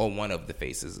now, or one of the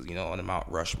faces, you know, on the Mount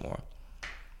Rushmore.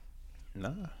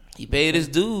 Nah. He paid his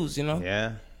dues, you know?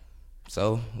 Yeah.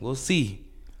 So, we'll see.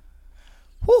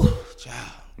 Whew,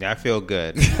 child. Yeah, I feel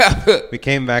good. We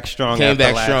came back strong.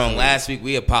 Last week,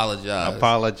 we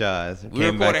apologized. We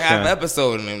recorded half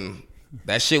episode, and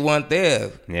that shit wasn't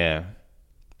there. Yeah.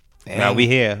 And now we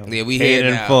here. Yeah, we here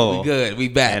now. Full. We good. We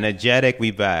back. Energetic. We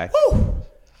back. Woo!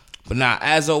 But now,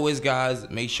 as always, guys,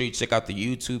 make sure you check out the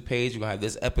YouTube page. We're going to have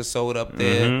this episode up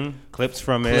there. Clips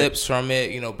from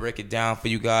it. You know, break it down for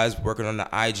you guys. Working on the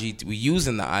IG. We're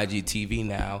using the IGTV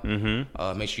now.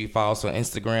 Make sure you follow us on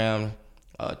Instagram,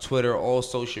 Twitter, all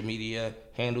social media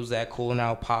handles at Coolin'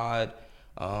 Out Pod.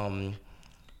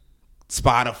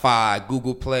 Spotify,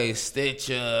 Google Play,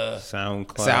 Stitcher,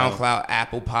 SoundCloud,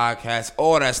 Apple Podcasts,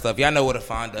 all that stuff. Y'all know where to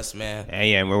find us, man.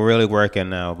 Yeah, we're really working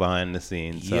now behind the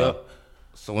scenes. Yep.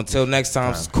 So until next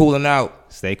time, it's Coolin'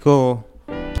 Out. Stay cool.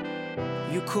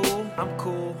 You cool, I'm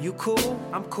cool. You cool,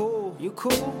 I'm cool. You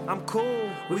cool, I'm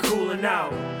cool. We coolin'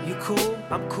 out. You cool,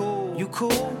 I'm cool. You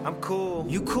cool, I'm cool.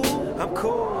 You cool, I'm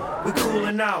cool. We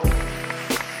coolin' out.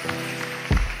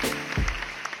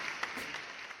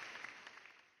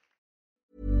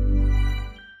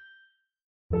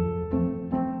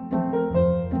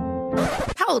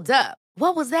 Hold up.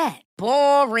 What was that?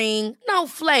 Boring. No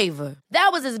flavor. That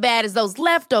was as bad as those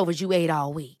leftovers you ate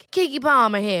all week. Keke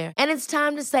Palmer here. And it's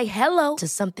time to say hello to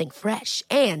something fresh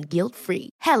and guilt-free.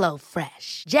 Hello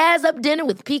Fresh. Jazz up dinner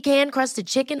with pecan-crusted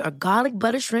chicken or garlic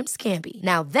butter shrimp scampi.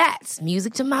 Now that's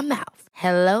music to my mouth.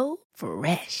 Hello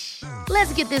Fresh.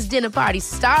 Let's get this dinner party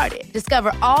started.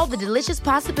 Discover all the delicious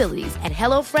possibilities at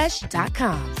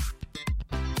HelloFresh.com.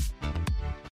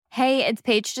 Hey, it's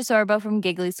Paige DeSorbo from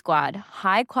Giggly Squad.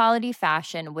 High quality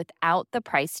fashion without the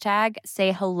price tag.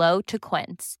 Say hello to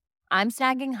Quince. I'm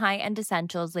snagging high-end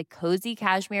essentials like cozy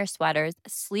cashmere sweaters,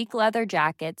 sleek leather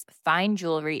jackets, fine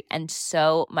jewelry, and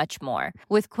so much more.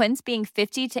 With Quince being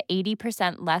 50 to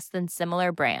 80% less than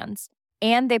similar brands.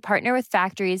 And they partner with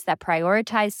factories that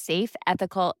prioritize safe,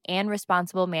 ethical, and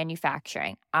responsible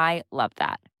manufacturing. I love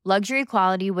that. Luxury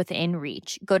quality within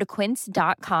reach. Go to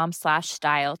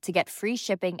quince.com/style to get free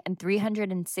shipping and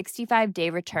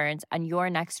 365-day returns on your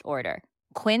next order.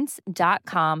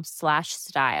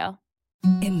 Quince.com/style.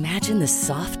 Imagine the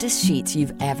softest sheets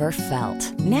you've ever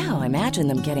felt. Now imagine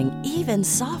them getting even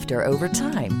softer over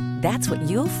time. That's what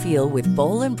you'll feel with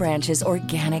Boll & Branch's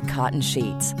organic cotton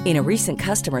sheets. In a recent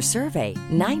customer survey,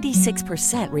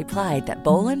 96% replied that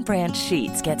Boll & Branch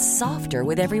sheets get softer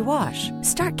with every wash.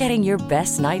 Start getting your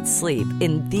best night's sleep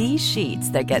in these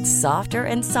sheets that get softer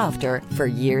and softer for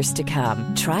years to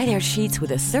come. Try their sheets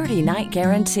with a 30-night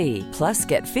guarantee. Plus,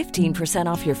 get 15%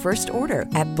 off your first order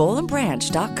at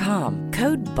bollandbranch.com.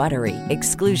 Code BUTTERY.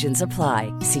 Exclusions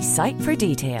apply. See site for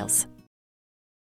details.